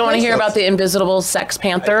don't want to hear about the Invisible Sex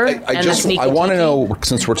Panther and the Sneaky I want to know,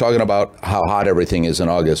 since we're talking about how hot everything is in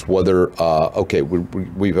August, whether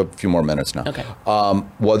we have a few more minutes now. Okay.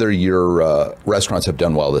 Whether your restaurants have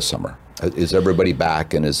done well this summer. Is everybody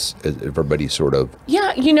back, and is everybody sort of?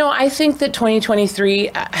 Yeah, I think that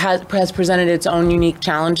 2023 has presented its own unique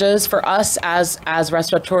challenges for us as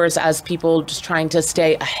restaurateurs, as people just trying to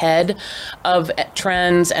stay ahead of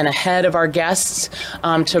trends and ahead of our guests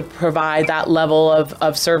to provide that level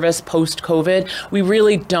of service post-COVID. We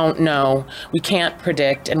really don't know. We can't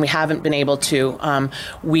predict, and we haven't been able to.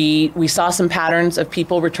 We saw some patterns of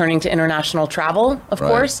people returning to international travel, of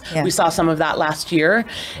course. Yeah. We saw some of that last year,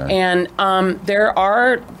 and there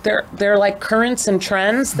are like currents and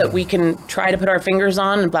trends that we can try to put our fingers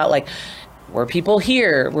on about, like, were people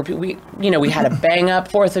here? We had a bang up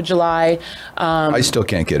 4th of July. I still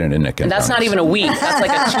can't get into Nick and that's not even a week. That's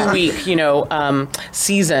like a 2-week,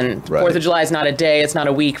 season. 4th of July is not a day. It's not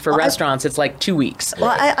a week for restaurants. It's like 2 weeks.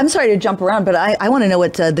 Well, I'm sorry to jump around, but I want to know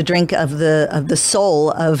what the drink of the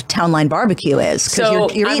soul of Town Line Barbecue is,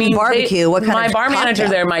 because you're eating barbecue. What kind of cocktail? My bar manager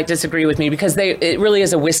there might disagree with me, because it really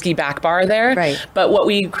is a whiskey back bar there. Right. But what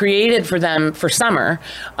we created for them for summer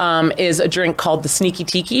is a drink called the Sneaky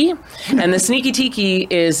Tiki, and the Sneaky Tiki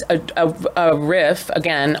is a riff,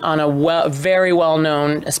 again, on a very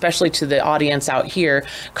well-known, especially to the audience out here,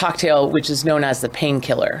 cocktail, which is known as the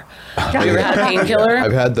painkiller. Have you ever had a painkiller?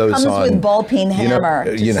 I've had those Comes with ball peen hammer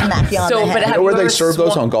to smack you on the head. Where they serve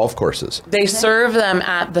those on golf courses? They serve them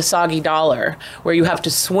at the Soggy Dollar, where you have to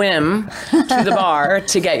swim to the bar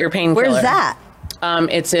to get your painkiller. Where's that?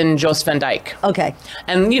 It's in Joost Van Dyke. Okay.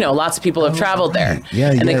 And, lots of people have traveled there.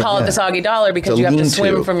 And they call it the Soggy Dollar because you have to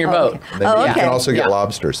swim from your boat. Okay. You can also get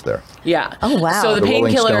lobsters there. Yeah. Oh, wow. So the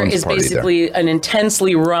painkiller is basically an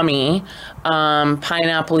intensely rummy,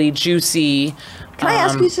 pineapple-y, juicy. Can I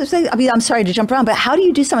ask you something? I mean, I'm sorry to jump around, but how do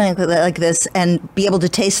you do something like this and be able to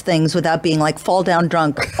taste things without being like fall down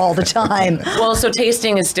drunk all the time? Well, so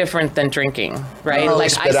tasting is different than drinking, right?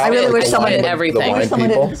 I really wish someone spit everything.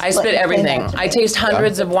 I spit everything. I taste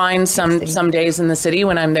hundreds of wines some days in the city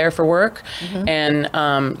when I'm there for work, and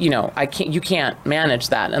you can't manage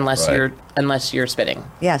that unless you're spitting.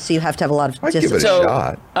 Yeah, so you have to have a lot of distance. Give it a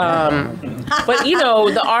shot. But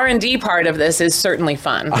the R&D part of this is certainly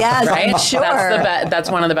fun. Yes, right? I'm sure.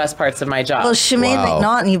 That's one of the best parts of my job. Well, Chimene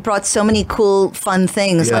MacNaughton, you brought so many cool, fun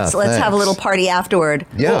things. Yeah, let's have a little party afterward.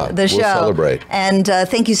 Yeah, the show. We'll celebrate. And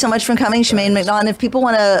thank you so much for coming, Chimene MacNaughton. If people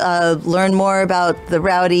want to learn more about the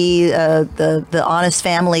Rowdy, the Honest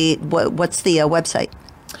Family, what's the website?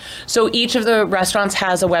 So each of the restaurants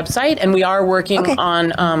has a website, and we are working on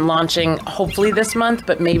launching, hopefully this month,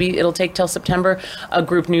 but maybe it'll take till September, a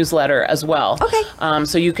group newsletter as well. Okay.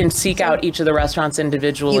 So you can seek out each of the restaurants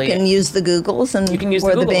individually. You can use the Googles and you can use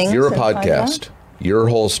the Bings. You're a podcast. your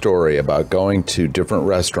whole story about going to different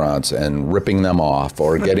restaurants and ripping them off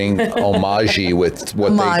or getting homage with what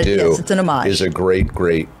they do yes, it's an homage. is a great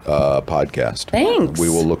podcast. Thanks. We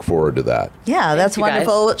will look forward to that. Yeah, that's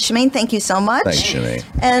wonderful. Chimene, thank you so much. Thanks, Chimene.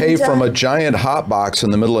 And, hey, from a giant hot box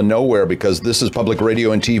in the middle of nowhere, because this is public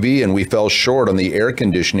radio and TV, and we fell short on the air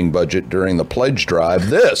conditioning budget during the pledge drive,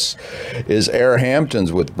 this is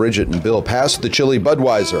AirHamptons with Bridget and Bill. Pass the chili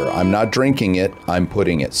Budweiser. I'm not drinking it. I'm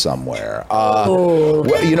putting it somewhere.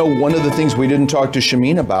 Well, you know, one of the things we didn't talk to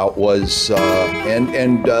Chimene about was,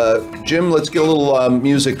 Jim, let's get a little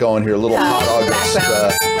music going here, a little hot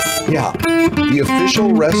August. The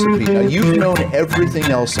official recipe. Now, you've known everything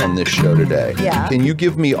else on this show today. Yeah. Can you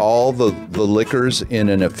give me all the liquors in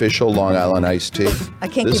an official Long Island iced tea? I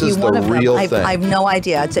can't give you one of them. This is the real thing. I have no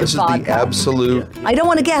idea. It's this vodka. Is the absolute. I don't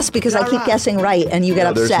want to guess because I keep guessing right and you get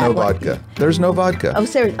upset. There's no vodka. There's no vodka. Oh,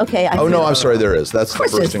 sorry. Okay. I'm sorry. There is. That's the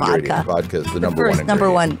first ingredient. Vodka. Vodka is the number one ingredient.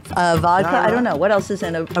 Number one. Vodka. I don't know. What else is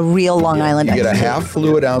in a real Long Island iced tea? You get a half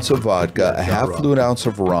fluid ounce of vodka, a half fluid ounce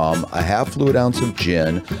of rum, a half fluid ounce of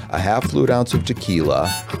gin, a half fluid ounce of tequila.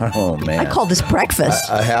 Oh, man. I call this breakfast.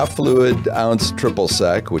 A half fluid ounce triple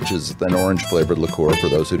sec, which is an orange flavored liqueur for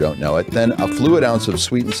those who don't know it. Then a fluid ounce of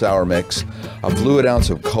sweet and sour mix, a fluid ounce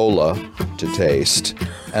of cola to taste,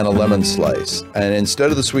 and a lemon slice. And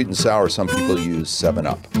instead of the sweet and sour, some people use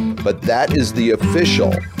 7-Up. But that is the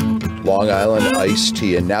official Long Island iced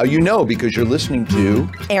tea. And now you know because you're listening to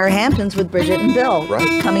AirHamptons with Bridget and Bill.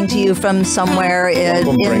 Right. Coming to you from somewhere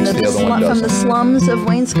from the slums of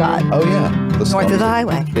Wainscott. Oh, yeah. North of the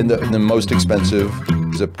highway. In the most expensive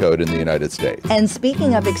zip code in the United States. And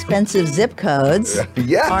speaking of expensive zip codes,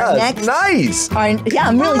 nice.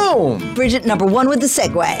 I'm really Bridget, number one with the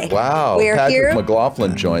segue. Wow. We're Patrick here.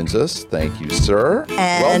 MacLaughlin joins us. Thank you, sir.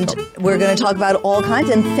 And welcome. We're going to talk about all kinds.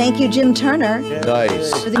 And thank you, Jim Turner.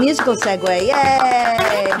 Nice. For the musical segue.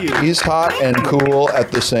 Yay! He's hot and cool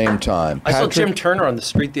at the same time. I saw Jim Turner on the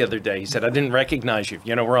street the other day. He said, I didn't recognize you.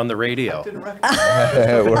 You know, we're on the radio.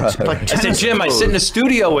 I said, Jim, I sit in the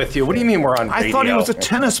studio with you. What do you mean we're on radio? I thought he was a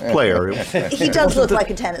tennis player. He does look like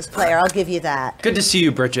a tennis player. I'll give you that. Good to see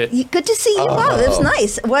you, Bridget. Good to see you. Wow, that was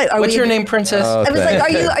nice. What's your name, Princess? I was like,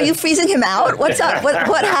 are you freezing him out? What's up?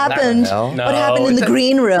 What happened? No. What happened in the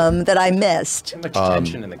green room that I missed? Too much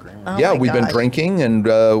tension in the green room. Oh we've been drinking, and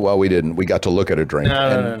we didn't. We got to look at a drink,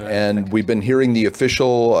 and we've been hearing the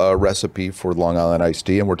official recipe for Long Island iced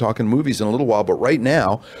tea, and we're talking movies in a little while. But right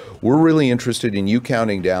now, we're really interested in you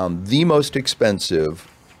counting down the most expensive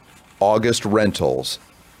August rentals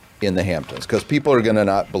in the Hamptons, because people are going to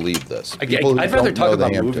not believe this. I'd rather talk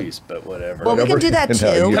about movies, but whatever. Well, we can do that too.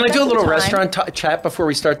 Can I do a little restaurant chat before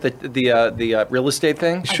we start the real estate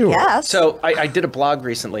thing? Sure. Yes. So I did a blog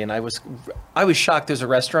recently, and I was shocked. There's a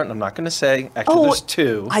restaurant. I'm not going to say. Actually, there's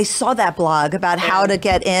two. I saw that blog about how to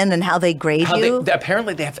get in and how they grade you.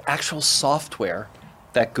 Apparently, they have actual software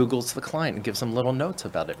that Googles the client and gives them little notes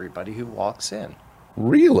about everybody who walks in.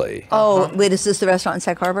 Really? Oh, wait, is this the restaurant in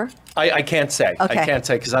Sag Harbor? I can't say. Okay. I can't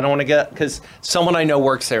say because I don't want to because someone I know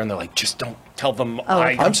works there and they're like, just don't tell them.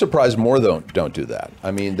 I'm surprised more don't do that.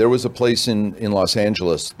 I mean, there was a place in Los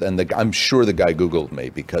Angeles, and I'm sure the guy Googled me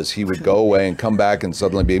because he would go away and come back and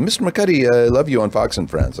suddenly be, Mr. McCuddy, I love you on Fox and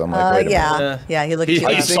Friends. I'm like, wait a minute. Yeah, he looked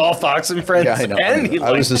He saw Fox and Friends. Yeah, I know. And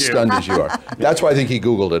I was as stunned as you are. That's why I think he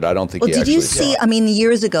Googled it. I don't think he actually did you see, I mean,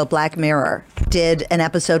 years ago, Black Mirror did an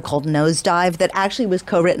episode called Nosedive that actually was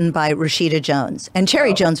co-written by Rashida Jones. And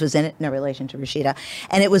Cherry Jones was in it, no relation to Rashida.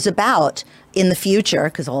 And it was about, in the future,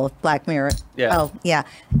 because all of Black Mirror,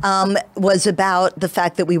 was about the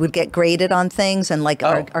fact that we would get graded on things and like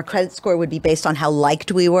our credit score would be based on how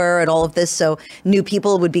liked we were and all of this. So new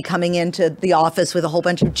people would be coming into the office with a whole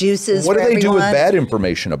bunch of juices. What do they do with everyone. bad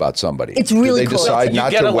information about somebody? It's really do they cool. decide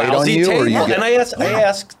not to wait on you? Or you get... And I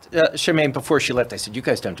asked Chimene before she left, I said, you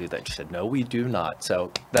guys don't do that. She said, no, we do not.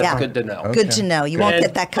 So that's good to know. Good to know. You won't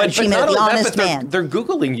get that kind of treatment of the honest man. They're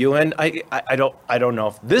Googling you, and I don't know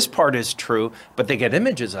if this part is true, but they get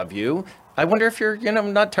images of you. I wonder if you're,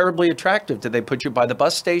 not terribly attractive. Did they put you by the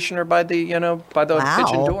bus station or by the,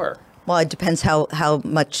 kitchen door? Well, it depends how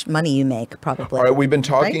much money you make, probably. All right, we've been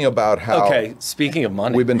talking about how... Okay, speaking of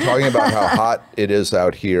money. We've been talking about how hot it is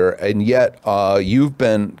out here, and yet you've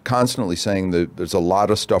been constantly saying that there's a lot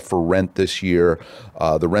of stuff for rent this year.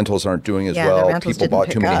 The rentals aren't doing as well. People bought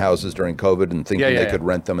too many houses during COVID and thinking they could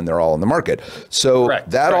rent them, and they're all in the market. So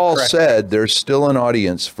that said, there's still an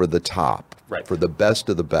audience for the top. Right. For the best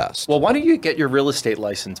of the best. Well, why don't you get your real estate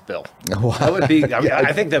license, Bill? That would be,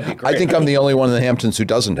 I think that'd be great. I think I'm the only one in the Hamptons who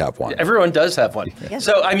doesn't have one. Everyone does have one. Yeah.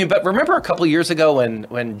 So, but remember a couple of years ago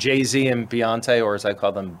when Jay-Z and Beyonce, or as I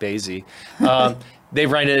call them, Bazy, They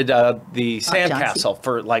rented the Sandcastle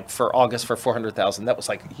for August for $400,000. That was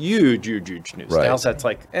like huge news. Right. Now that's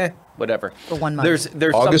like whatever. For 1 month.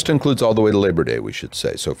 There's August includes all the way to Labor Day, we should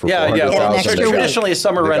say. So for $400,000, traditionally a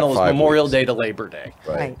summer they got rental is 5 Memorial weeks. Day to Labor Day,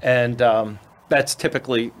 Right. and that's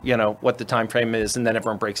typically what the time frame is, and then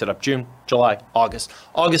everyone breaks it up: June, July, August.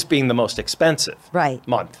 August being the most expensive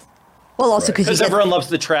month. Well, also because everyone loves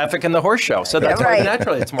the traffic and the horse show, so that's why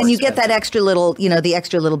naturally it's more. And you expensive. get that extra little, the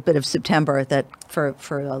extra little bit of September that for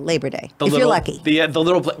Labor Day, if you're lucky. The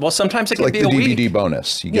little. Well, sometimes it can Like be the a week. DVD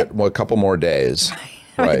bonus. You get a couple more days.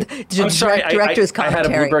 Right. I'm sorry, Director's I had a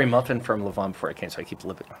commentary. belluberry muffin from Levon before I came, so I keep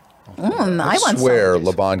living. I want swear some.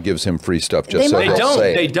 LeBon gives him free stuff just They so might. he'll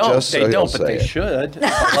say it. They don't, Just so he'll but say they it. should.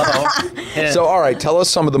 Hello. And- So, all right, tell us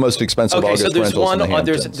some of the most expensive okay, August so there's rentals one. in the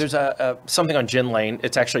Hamptons. There's something on Gin Lane.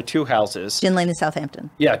 It's actually 2 houses. Gin Lane in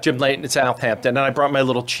Southampton. Yeah, Gin Lane in Southampton, and I brought my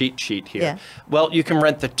little cheat sheet here. Yeah. Well, you can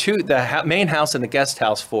rent the main house and the guest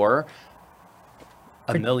house for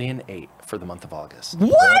 $1.8 million for the month of August.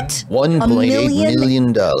 What? $1.8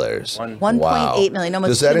 million. $1.8 million. Almost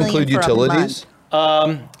Does that $2 million include for a utilities?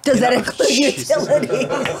 Does that include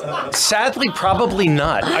utilities? Sadly, probably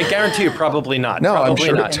not. I guarantee you, probably not. No, I'm probably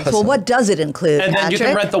sure it not. doesn't. Well, what does it include? And then you can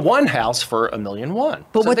Patrick? rent the one house for $1.1 million.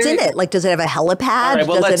 But So what's there in you- it? Like, does it have a helipad? All right,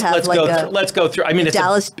 well, does it have let's go through. I mean,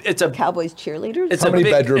 Dallas it's a Cowboys cheerleaders? it's How a many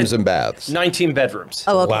big- bedrooms it- and baths? 19 bedrooms.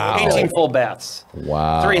 Oh, okay. Wow. 18 full baths.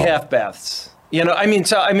 Wow. 3 half baths. We're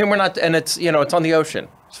not, and it's it's on the ocean.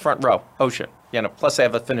 It's front row, ocean. Plus they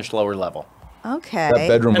have a finished lower level. Okay. That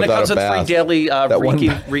bedroom And it without comes a with free bath. daily That one-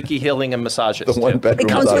 Reiki healing and massages. The one too. bedroom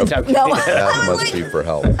It comes without with a no. that must be for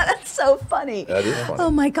help. That's so funny. That is funny.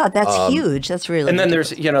 Oh my God, that's huge. That's really. And then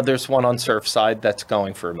ridiculous. there's one on Surfside that's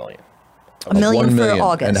going for $1 million. $1 million 1 for million.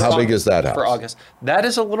 August. And how big is that house? For August. That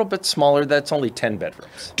is a little bit smaller. That's only 10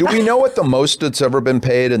 bedrooms. Do we know what the most that's ever been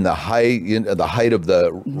paid in the height of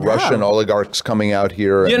the Russian oligarchs coming out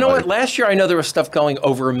here? You and know like- what? Last year I know there was stuff going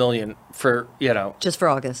over $1 million for Just for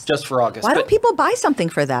August. just for August. Why But- don't people buy something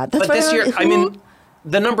for that? That's But what this year, who- I mean,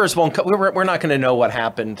 the numbers won't. We're not going to know what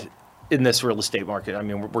happened in this real estate market. I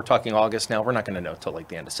mean, we're talking August now. We're not going to know till like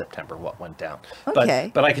the end of September what went down.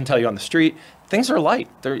 Okay. But I can tell you on the street, things are light.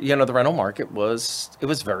 The rental market was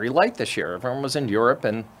very light this year. Everyone was in Europe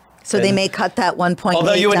and. So they may cut that 1.8.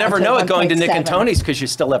 Although you would down never to know it going to Nick and 1.7. Tony's because you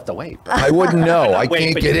still have to wait. I wouldn't know. I Wait,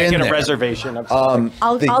 can't but get you in get a there. reservation. I'm sorry.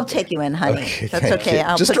 I'll take you in, honey. Okay, That's thank okay. you.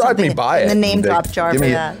 I'll Just put drive me something by in it. the name and drop jar give for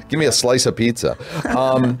me, that. Give me a slice of pizza.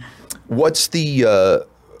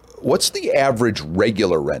 What's the average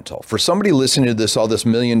regular rental for somebody listening to all this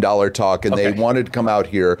 $1 million talk, and they Okay. wanted to come out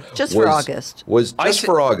here? Just for August. Was I just thi-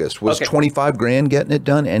 for August. Was okay. 25 grand getting it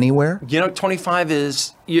done anywhere? 25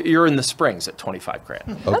 is you're in the Springs at 25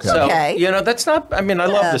 grand. That's So, okay. that's not. I mean, I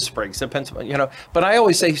love Yeah. the Springs. Depends. But I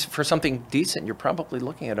always say for something decent, you're probably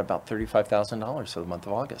looking at about $35,000 for the month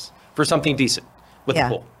of August for something decent with Yeah. a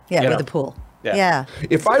pool. Yeah, you with know. a pool. Yeah. Yeah.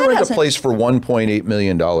 If So I that rent a hasn't- place for $1.8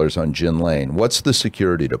 million on Gin Lane, what's the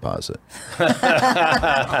security deposit? You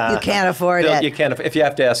can't afford Bill, it. you can't. If you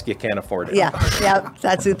have to ask, you can't afford it. Yeah,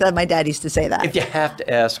 that's what my dad used to say that. If you have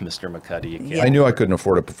to ask, Mr. McCuddy, you can't. Yeah. I knew I couldn't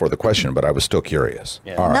afford it before the question, but I was still curious.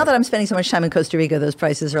 Yeah. All right. Now that I'm spending so much time in Costa Rica, those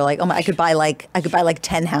prices are like, oh my! I could buy like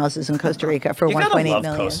 10 houses in Costa Rica for You gotta 1.8 love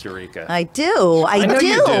million. Costa Rica. I do. I know do.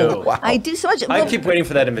 you do. Wow. I do so much. I Well, keep waiting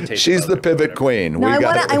for that invitation. She's the pivot queen. No, We I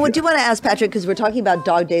got it. do want to ask Patrick because we're talking about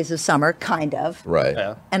dog days of summer, kind of. Right.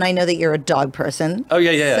 Yeah. And I know that you're a dog person. Oh,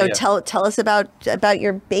 yeah. So yeah. tell us about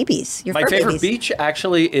your babies, your My fur favorite babies. beach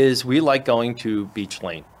actually is we like going to Beach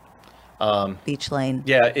Lane. Beach Lane.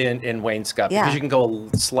 Yeah, in Wainscott Yeah. because you can go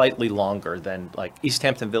slightly longer than like East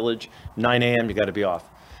Hampton Village. 9 a.m. You got to be off.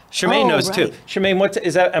 Chimene Oh, knows too. right. Chimene, what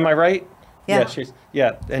is that? Am I right? Yeah.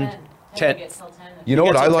 And 10. You know You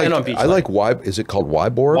what get I till like? 10 on Beach I like Is it called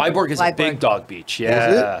Wyborg? Wyborg is a Wyborg. big dog beach.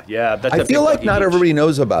 Yeah, yeah. That's I a feel big like doggy not beach. everybody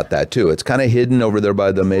knows about that too. It's kind of hidden over there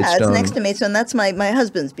by the Maidstone. Yeah, it's next to Maidstone. That's my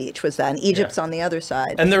husband's beach. Was that? And Egypt's on the other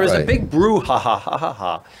side. And there was a Right. big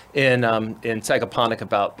brouhaha in Sagaponack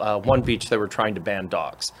about one beach they were trying to ban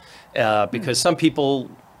dogs because some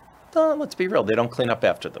people, let's be real, they don't clean up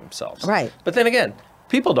after themselves. Right. But then again,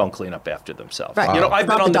 people don't clean up after themselves. Right. I've It's been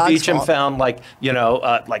not on the the dog's beach and fault. found like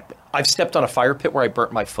I've stepped on a fire pit where I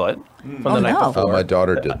burnt my foot from the night no. before. Oh, my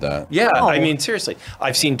daughter did that. Yeah, Oh. I mean seriously,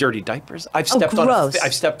 I've seen dirty diapers. I've stepped gross.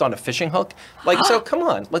 I've stepped on a fishing hook. So come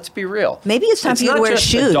on, let's be real. Maybe it's time for you to not wear just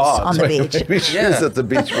the shoes dogs. on the beach. Maybe shoes Yeah. at the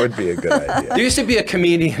beach would be a good idea. There used to be a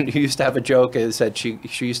comedian who used to have a joke is that she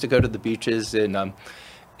used to go to the beaches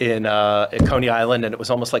at Coney Island, and it was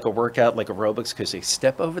almost like a workout, like aerobics, because they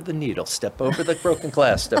step over the needle, step over the broken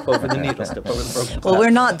glass, step over the needle, step over the broken glass. Well, we're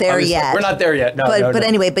not there yet. We're not there yet. No, but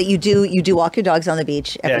anyway, but you do walk your dogs on the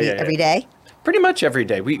beach every day? Pretty much every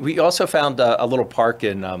day. We also found a little park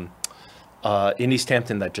in East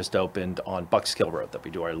Hampton that just opened on Buckskill Road that we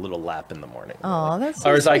do our little lap in the morning. Oh, that's so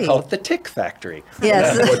Or as sweet. I call it, the Tick Factory.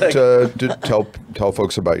 Yes. Tell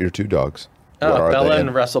folks about your two dogs. Bella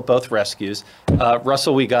and Russell, both rescues.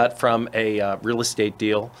 Russell we got from a real estate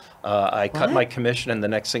deal. I cut my commission, and the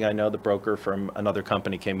next thing I know, the broker from another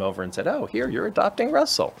company came over and said, "Oh, here, you're adopting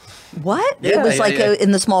Russell." What? Yeah, it was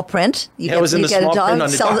in the small print? It was in the small print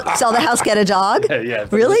on the dog. Sell the house, get a dog? Yeah.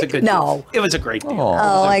 Really? It was a good No. deal. It was a great deal.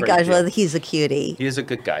 Oh my gosh, well, he's a cutie. He is a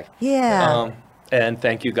good guy. Yeah. And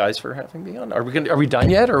thank you guys for having me on. Are we done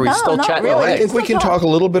yet, or are we No, still not chatting really. away? I think we can talk a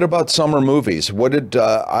little bit about summer movies. What did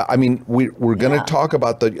we're going to talk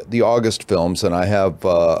about the August films, and I have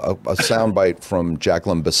a soundbite from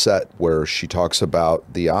Jacqueline Bisset where she talks about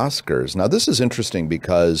the Oscars. Now, this is interesting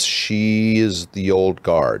because she is the old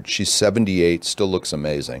guard. She's 78, still looks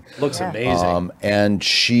amazing. Looks amazing. And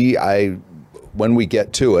when we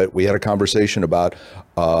get to it, we had a conversation about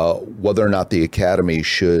whether or not the Academy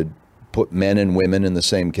should put men and women in the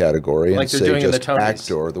same category Like and they're say doing in the just Tonys.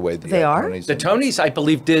 actor the way They are? Tonys The Tonys, I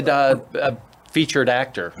believe, did a featured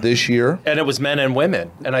actor. this year. And it was men and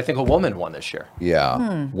women. And I think a woman won this year.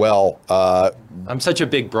 Yeah. Well, I'm such a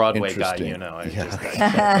big Broadway guy, Interesting. you know.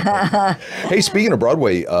 hey, speaking of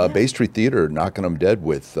Broadway, Bay Street Theater knocking them dead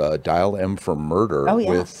with Dial M for Murder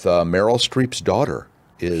with Meryl Streep's daughter.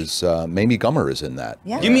 Mamie Gummer is in that.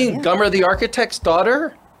 Yeah. You mean Gummer the Architect's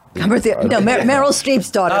daughter? Meryl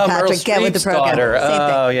Streep's daughter, Patrick. Meryl Get with the Streep's program. daughter. Same thing.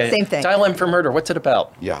 Oh, yeah. Same thing. Dial M for Murder. What's it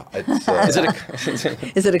about? Yeah. It's, Is it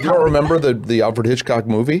a... Is it a you don't remember the Alfred Hitchcock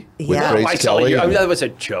movie with Yeah. Grace I saw Kelly? you. That was a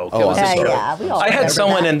joke. It was a I'm joke. yeah, we all I had remember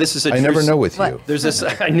someone, that. and this is a I true never know with What? you. There's this.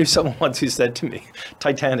 I knew someone once who said to me,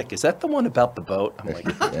 "Titanic, is that the one about the boat?" I'm like,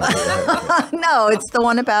 No, it's the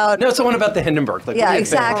one about. "No, it's the one about the Hindenburg." Like, Yeah, what do you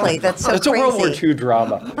think? exactly. That's so It's a World War crazy. II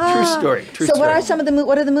drama. True story. True So story.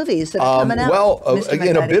 what are the movies that are coming out? Well, Mr.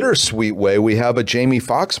 in a McCuddy? bittersweet way, we have a Jamie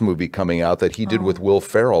Foxx movie coming out that he did with Will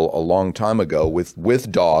Ferrell a long time ago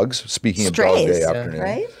with dogs. Speaking of Dog Strays, Day Afternoon,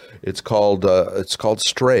 right? It's called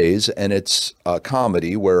Strays, and it's a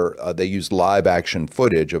comedy where they use live action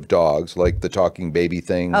footage of dogs, like the talking baby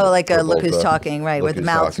thing. Oh, like where Look both, Who's Talking, right, where Look the Who's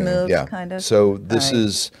mouths Talking. move, yeah. kind of. So this All right.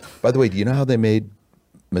 is, by the way, do you know how they made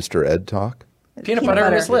Mr. Ed talk? peanut butter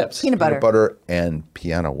on his lips. Peanut butter. Peanut butter and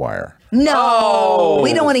piano wire. No,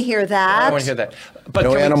 we don't want to hear that. I don't want to hear that. But No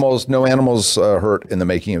can we- animals hurt in the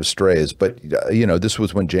making of Strays, but this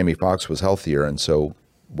was when Jamie Foxx was healthier, and so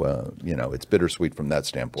it's bittersweet from that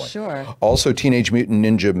standpoint. Sure. Also, Teenage Mutant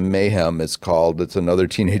Ninja Mayhem is called. It's another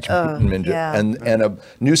Teenage Mutant Ninja, yeah. and a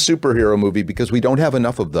new superhero movie because we don't have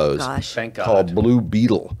enough of those. Gosh. Thank God. Called Blue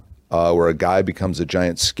Beetle. Where a guy becomes a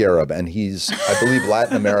giant scarab, and he's, I believe,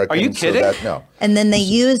 Latin American. Are you kidding? No. And then they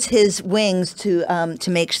use his wings to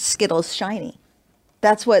make Skittles shiny.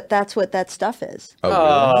 That's what that stuff is. Oh,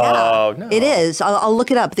 Yeah, no. it is. I'll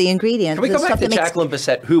look it up. The ingredient. Can we the go back stuff to that makes- Jacqueline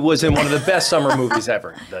Bisset, who was in one of the best summer movies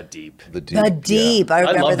ever, The Deep. The Deep. The Deep. I I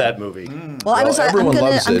remember love that movie. Well, I was. I'm everyone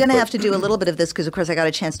gonna loves it, I'm gonna but- have to do a little bit of this because, of course, I got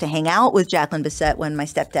a chance to hang out with Jacqueline Bisset when my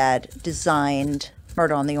stepdad designed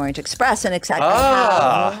Murder on the Orient Express and exactly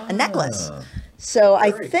have a necklace. So I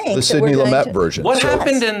think The that Sidney we're going Lumet to- version. What So-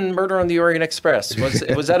 happened in Murder on the Orient Express?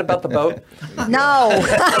 Was that about the boat? No,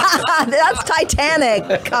 that's Titanic.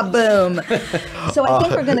 Kaboom. So I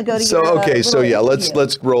think we're going to go to So your, okay, so little yeah, interview.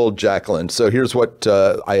 let's roll Jacqueline. So here's what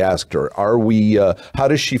I asked her: how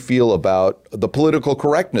does she feel about the political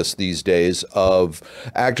correctness these days of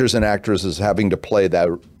actors and actresses having to play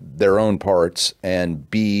their own parts and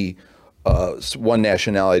be one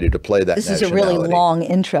nationality to play that? This is a really nationality? long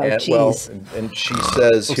intro. And, Jeez. and she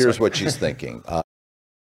says, here's what she's thinking.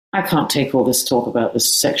 I can't take all this talk about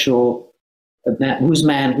this sexual, who's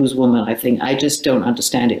man, who's woman. I just don't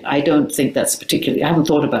understand it. I don't think that's particularly, I haven't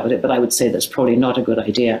thought about it, but I would say that's probably not a good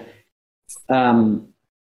idea.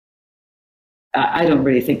 I don't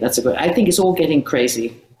really think that's I think it's all getting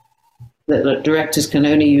crazy. The directors can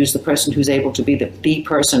only use the person who's able to be the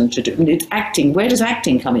person to do. I mean, it's acting. Where does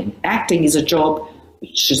acting come in? Acting is a job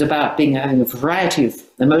which is about having a variety of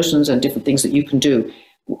emotions and different things that you can do.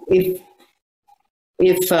 If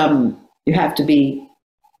you have to be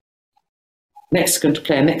Mexican to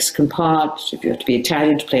play a Mexican part, if you have to be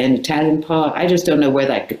Italian to play an Italian part, I just don't know where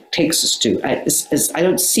that takes us to. I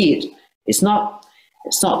don't see it. It's not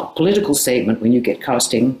a political statement when you get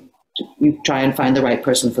casting. You try and find the right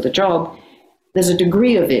person for the job. There's a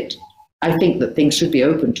degree of it. I think that things should be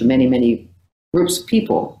open to many, many groups of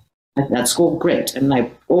people. That's all great, and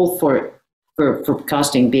I'm all for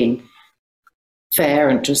casting being fair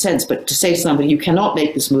and to a sense. But to say to somebody, you cannot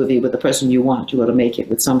make this movie with the person you want, you got to make it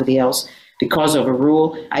with somebody else because of a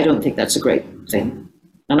rule, I don't think that's a great thing,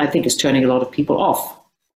 and I think it's turning a lot of people off.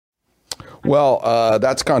 Well,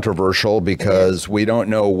 that's controversial because we don't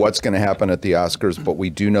know what's going to happen at the Oscars, but we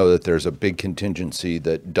do know that there's a big contingency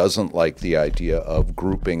that doesn't like the idea of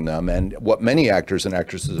grouping them. And what many actors and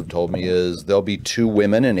actresses have told me is there'll be 2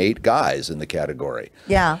 women and 8 guys in the category.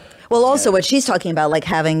 Yeah. Well, also what she's talking about, like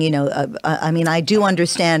having, I mean, I do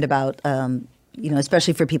understand about,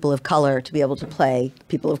 especially for people of color to be able to play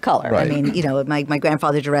people of color. Right. I mean, my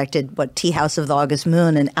grandfather directed Tea House of the August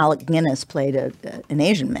Moon, and Alec Guinness played an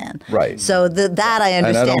Asian man. Right. So that I understand.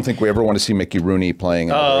 And I don't think we ever want to see Mickey Rooney playing.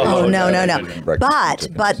 No.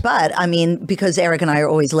 But I mean, because Eric and I are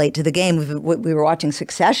always late to the game, we were watching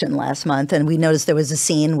Succession last month, and we noticed there was a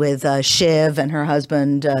scene with Shiv and her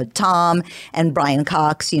husband Tom and Brian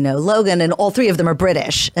Cox, Logan, and all 3 of them are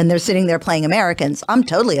British, and they're sitting there playing Americans. I'm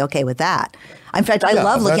totally okay with that. In fact, I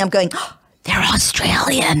love looking. I'm going, oh, they're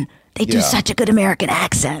Australian. They do such a good American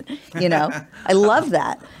accent. I love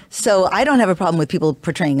that. So I don't have a problem with people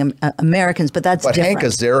portraying Americans, but that's different. Hank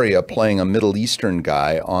Azaria playing a Middle Eastern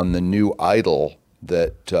guy on the new Idol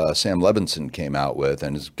that Sam Levinson came out with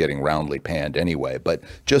and is getting roundly panned anyway, but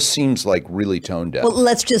just seems like really tone deaf. Well,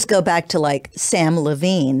 let's just go back to like Sam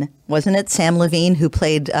Levine. Wasn't it Sam Levine who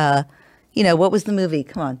played, what was the movie?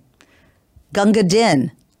 Come on. Gunga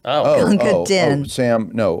Din. Sam,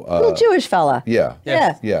 no. Little Jewish fella. Yeah.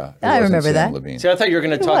 I remember that. Levine. See, I thought you were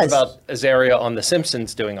going to talk about Azaria on The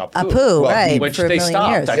Simpsons doing Apu. Right. Which for they a million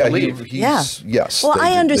stopped, years. I believe. Yes. Well,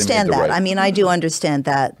 I understand that. Right. I mean, I do understand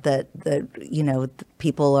that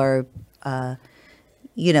people are,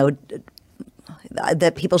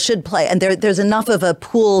 that people should play. And there's enough of a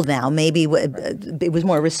pool now. Maybe it was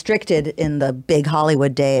more restricted in the big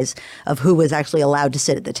Hollywood days of who was actually allowed to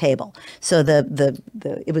sit at the table. So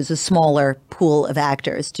it was a smaller pool of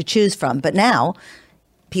actors to choose from. But now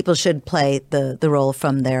people should play the role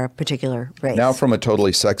from their particular race. Now, from a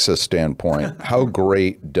totally sexist standpoint, how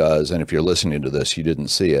great does, and if you're listening to this, you didn't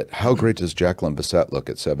see it, how great does Jacqueline Bisset look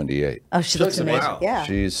at 78? Oh, she looks amazing. Wow. Yeah.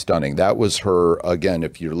 She's stunning. That was her, again,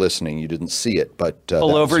 if you're listening, you didn't see it, but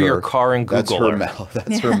pull over your car and Google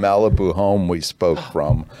That's her Malibu home we spoke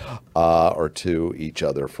from, or to each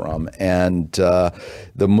other from. And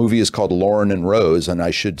the movie is called Lauren and Rose, and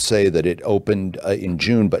I should say that it opened in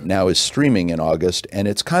June, but now is streaming in August, and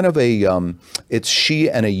it's kind of it's she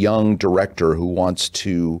and a young director who wants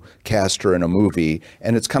to cast her in a movie,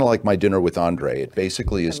 and it's kind of like My Dinner with Andre. It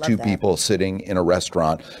basically is 2 people sitting in a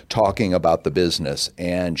restaurant talking about the business,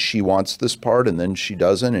 and she wants this part, and then she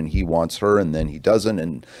doesn't, and he wants her, and then he doesn't,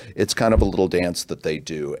 and it's kind of a little dance that they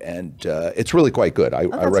do, and it's really quite good. I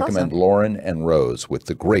recommend Lauren and Rose with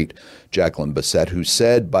the great Jacqueline Bisset, who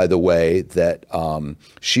said, by the way, that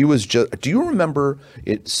she was just, do you remember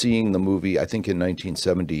seeing the movie, I think in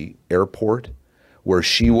 1970, Airport, where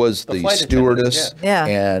she was the stewardess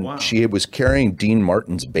and she was carrying Dean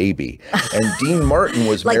Martin's baby, and Dean Martin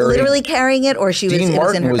was like married, literally carrying it, or Dean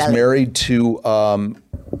Martin was married to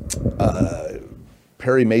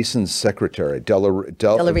Perry Mason's secretary, Della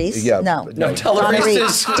Reese. No, Della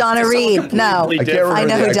Reese is Donna Reed. No, I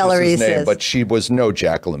know who Della Reese is, but she was no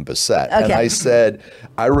Jacqueline Bisset. Okay. And I said,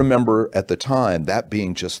 I remember at the time that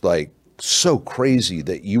being just like so crazy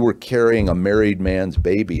that you were carrying a married man's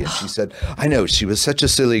baby. And she said, I know, she was such a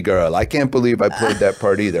silly girl. I can't believe I played that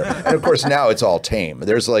part either. And of course, now it's all tame.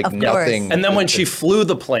 There's like nothing. And then when she flew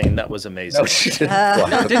the plane, that was amazing. No, she didn't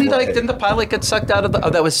fly didn't the pilot get sucked out of the,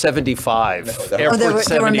 that was 75. There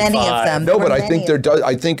were many of them. No, but I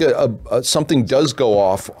think something does go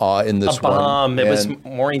off in this one. A bomb. It was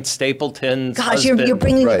Maureen Stapleton's Gosh, you're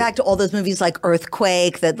bringing me back to all those movies like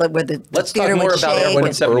Earthquake, where the Let's theater talk more would about shake.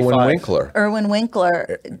 Airport 75. Erwin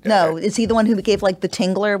Winkler. No, is he the one who gave like the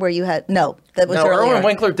Tingler where you had that was earlier. Erwin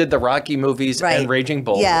Winkler did the Rocky movies and Raging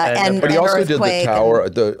Bull. Yeah, but he also did the Tower.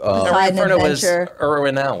 Inferno was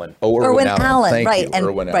Irwin Allen. Oh, Irwin Allen, right? And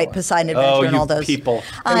Poseidon Adventure and all those people.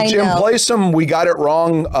 Hey, Jim, play some "We Got It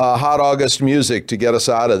Wrong" Hot August music to get us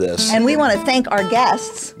out of this. And we want to thank our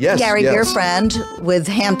guests, Gary Bierfriend with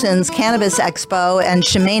Hamptons Cannabis Expo, and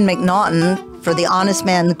Chimene MacNaughton for the Honest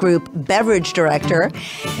Man Group beverage director.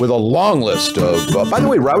 With a long list of, by the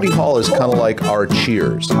way, Rowdy Hall is kind of like our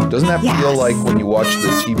Cheers. Doesn't that feel like when you watch the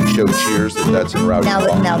TV show Cheers that's in Rowdy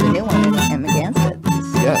Hall? Now the new one, I'm against it.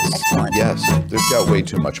 Yes. Excellent. Yes. They've got way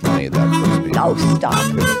too much money at that first. Oh, stop.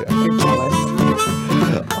 You're jealous.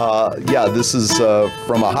 Yeah, this is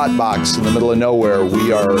from a hot box in the middle of nowhere.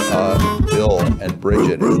 We are Bill and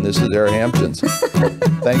Bridget, and this is AirHamptons.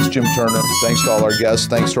 Thanks, Jim Turner. Thanks to all our guests.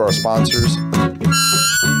 Thanks to our sponsors.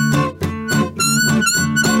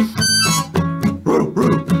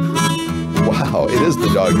 Wow, it is the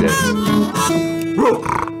dog days.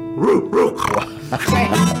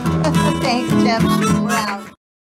 Thanks, Jim.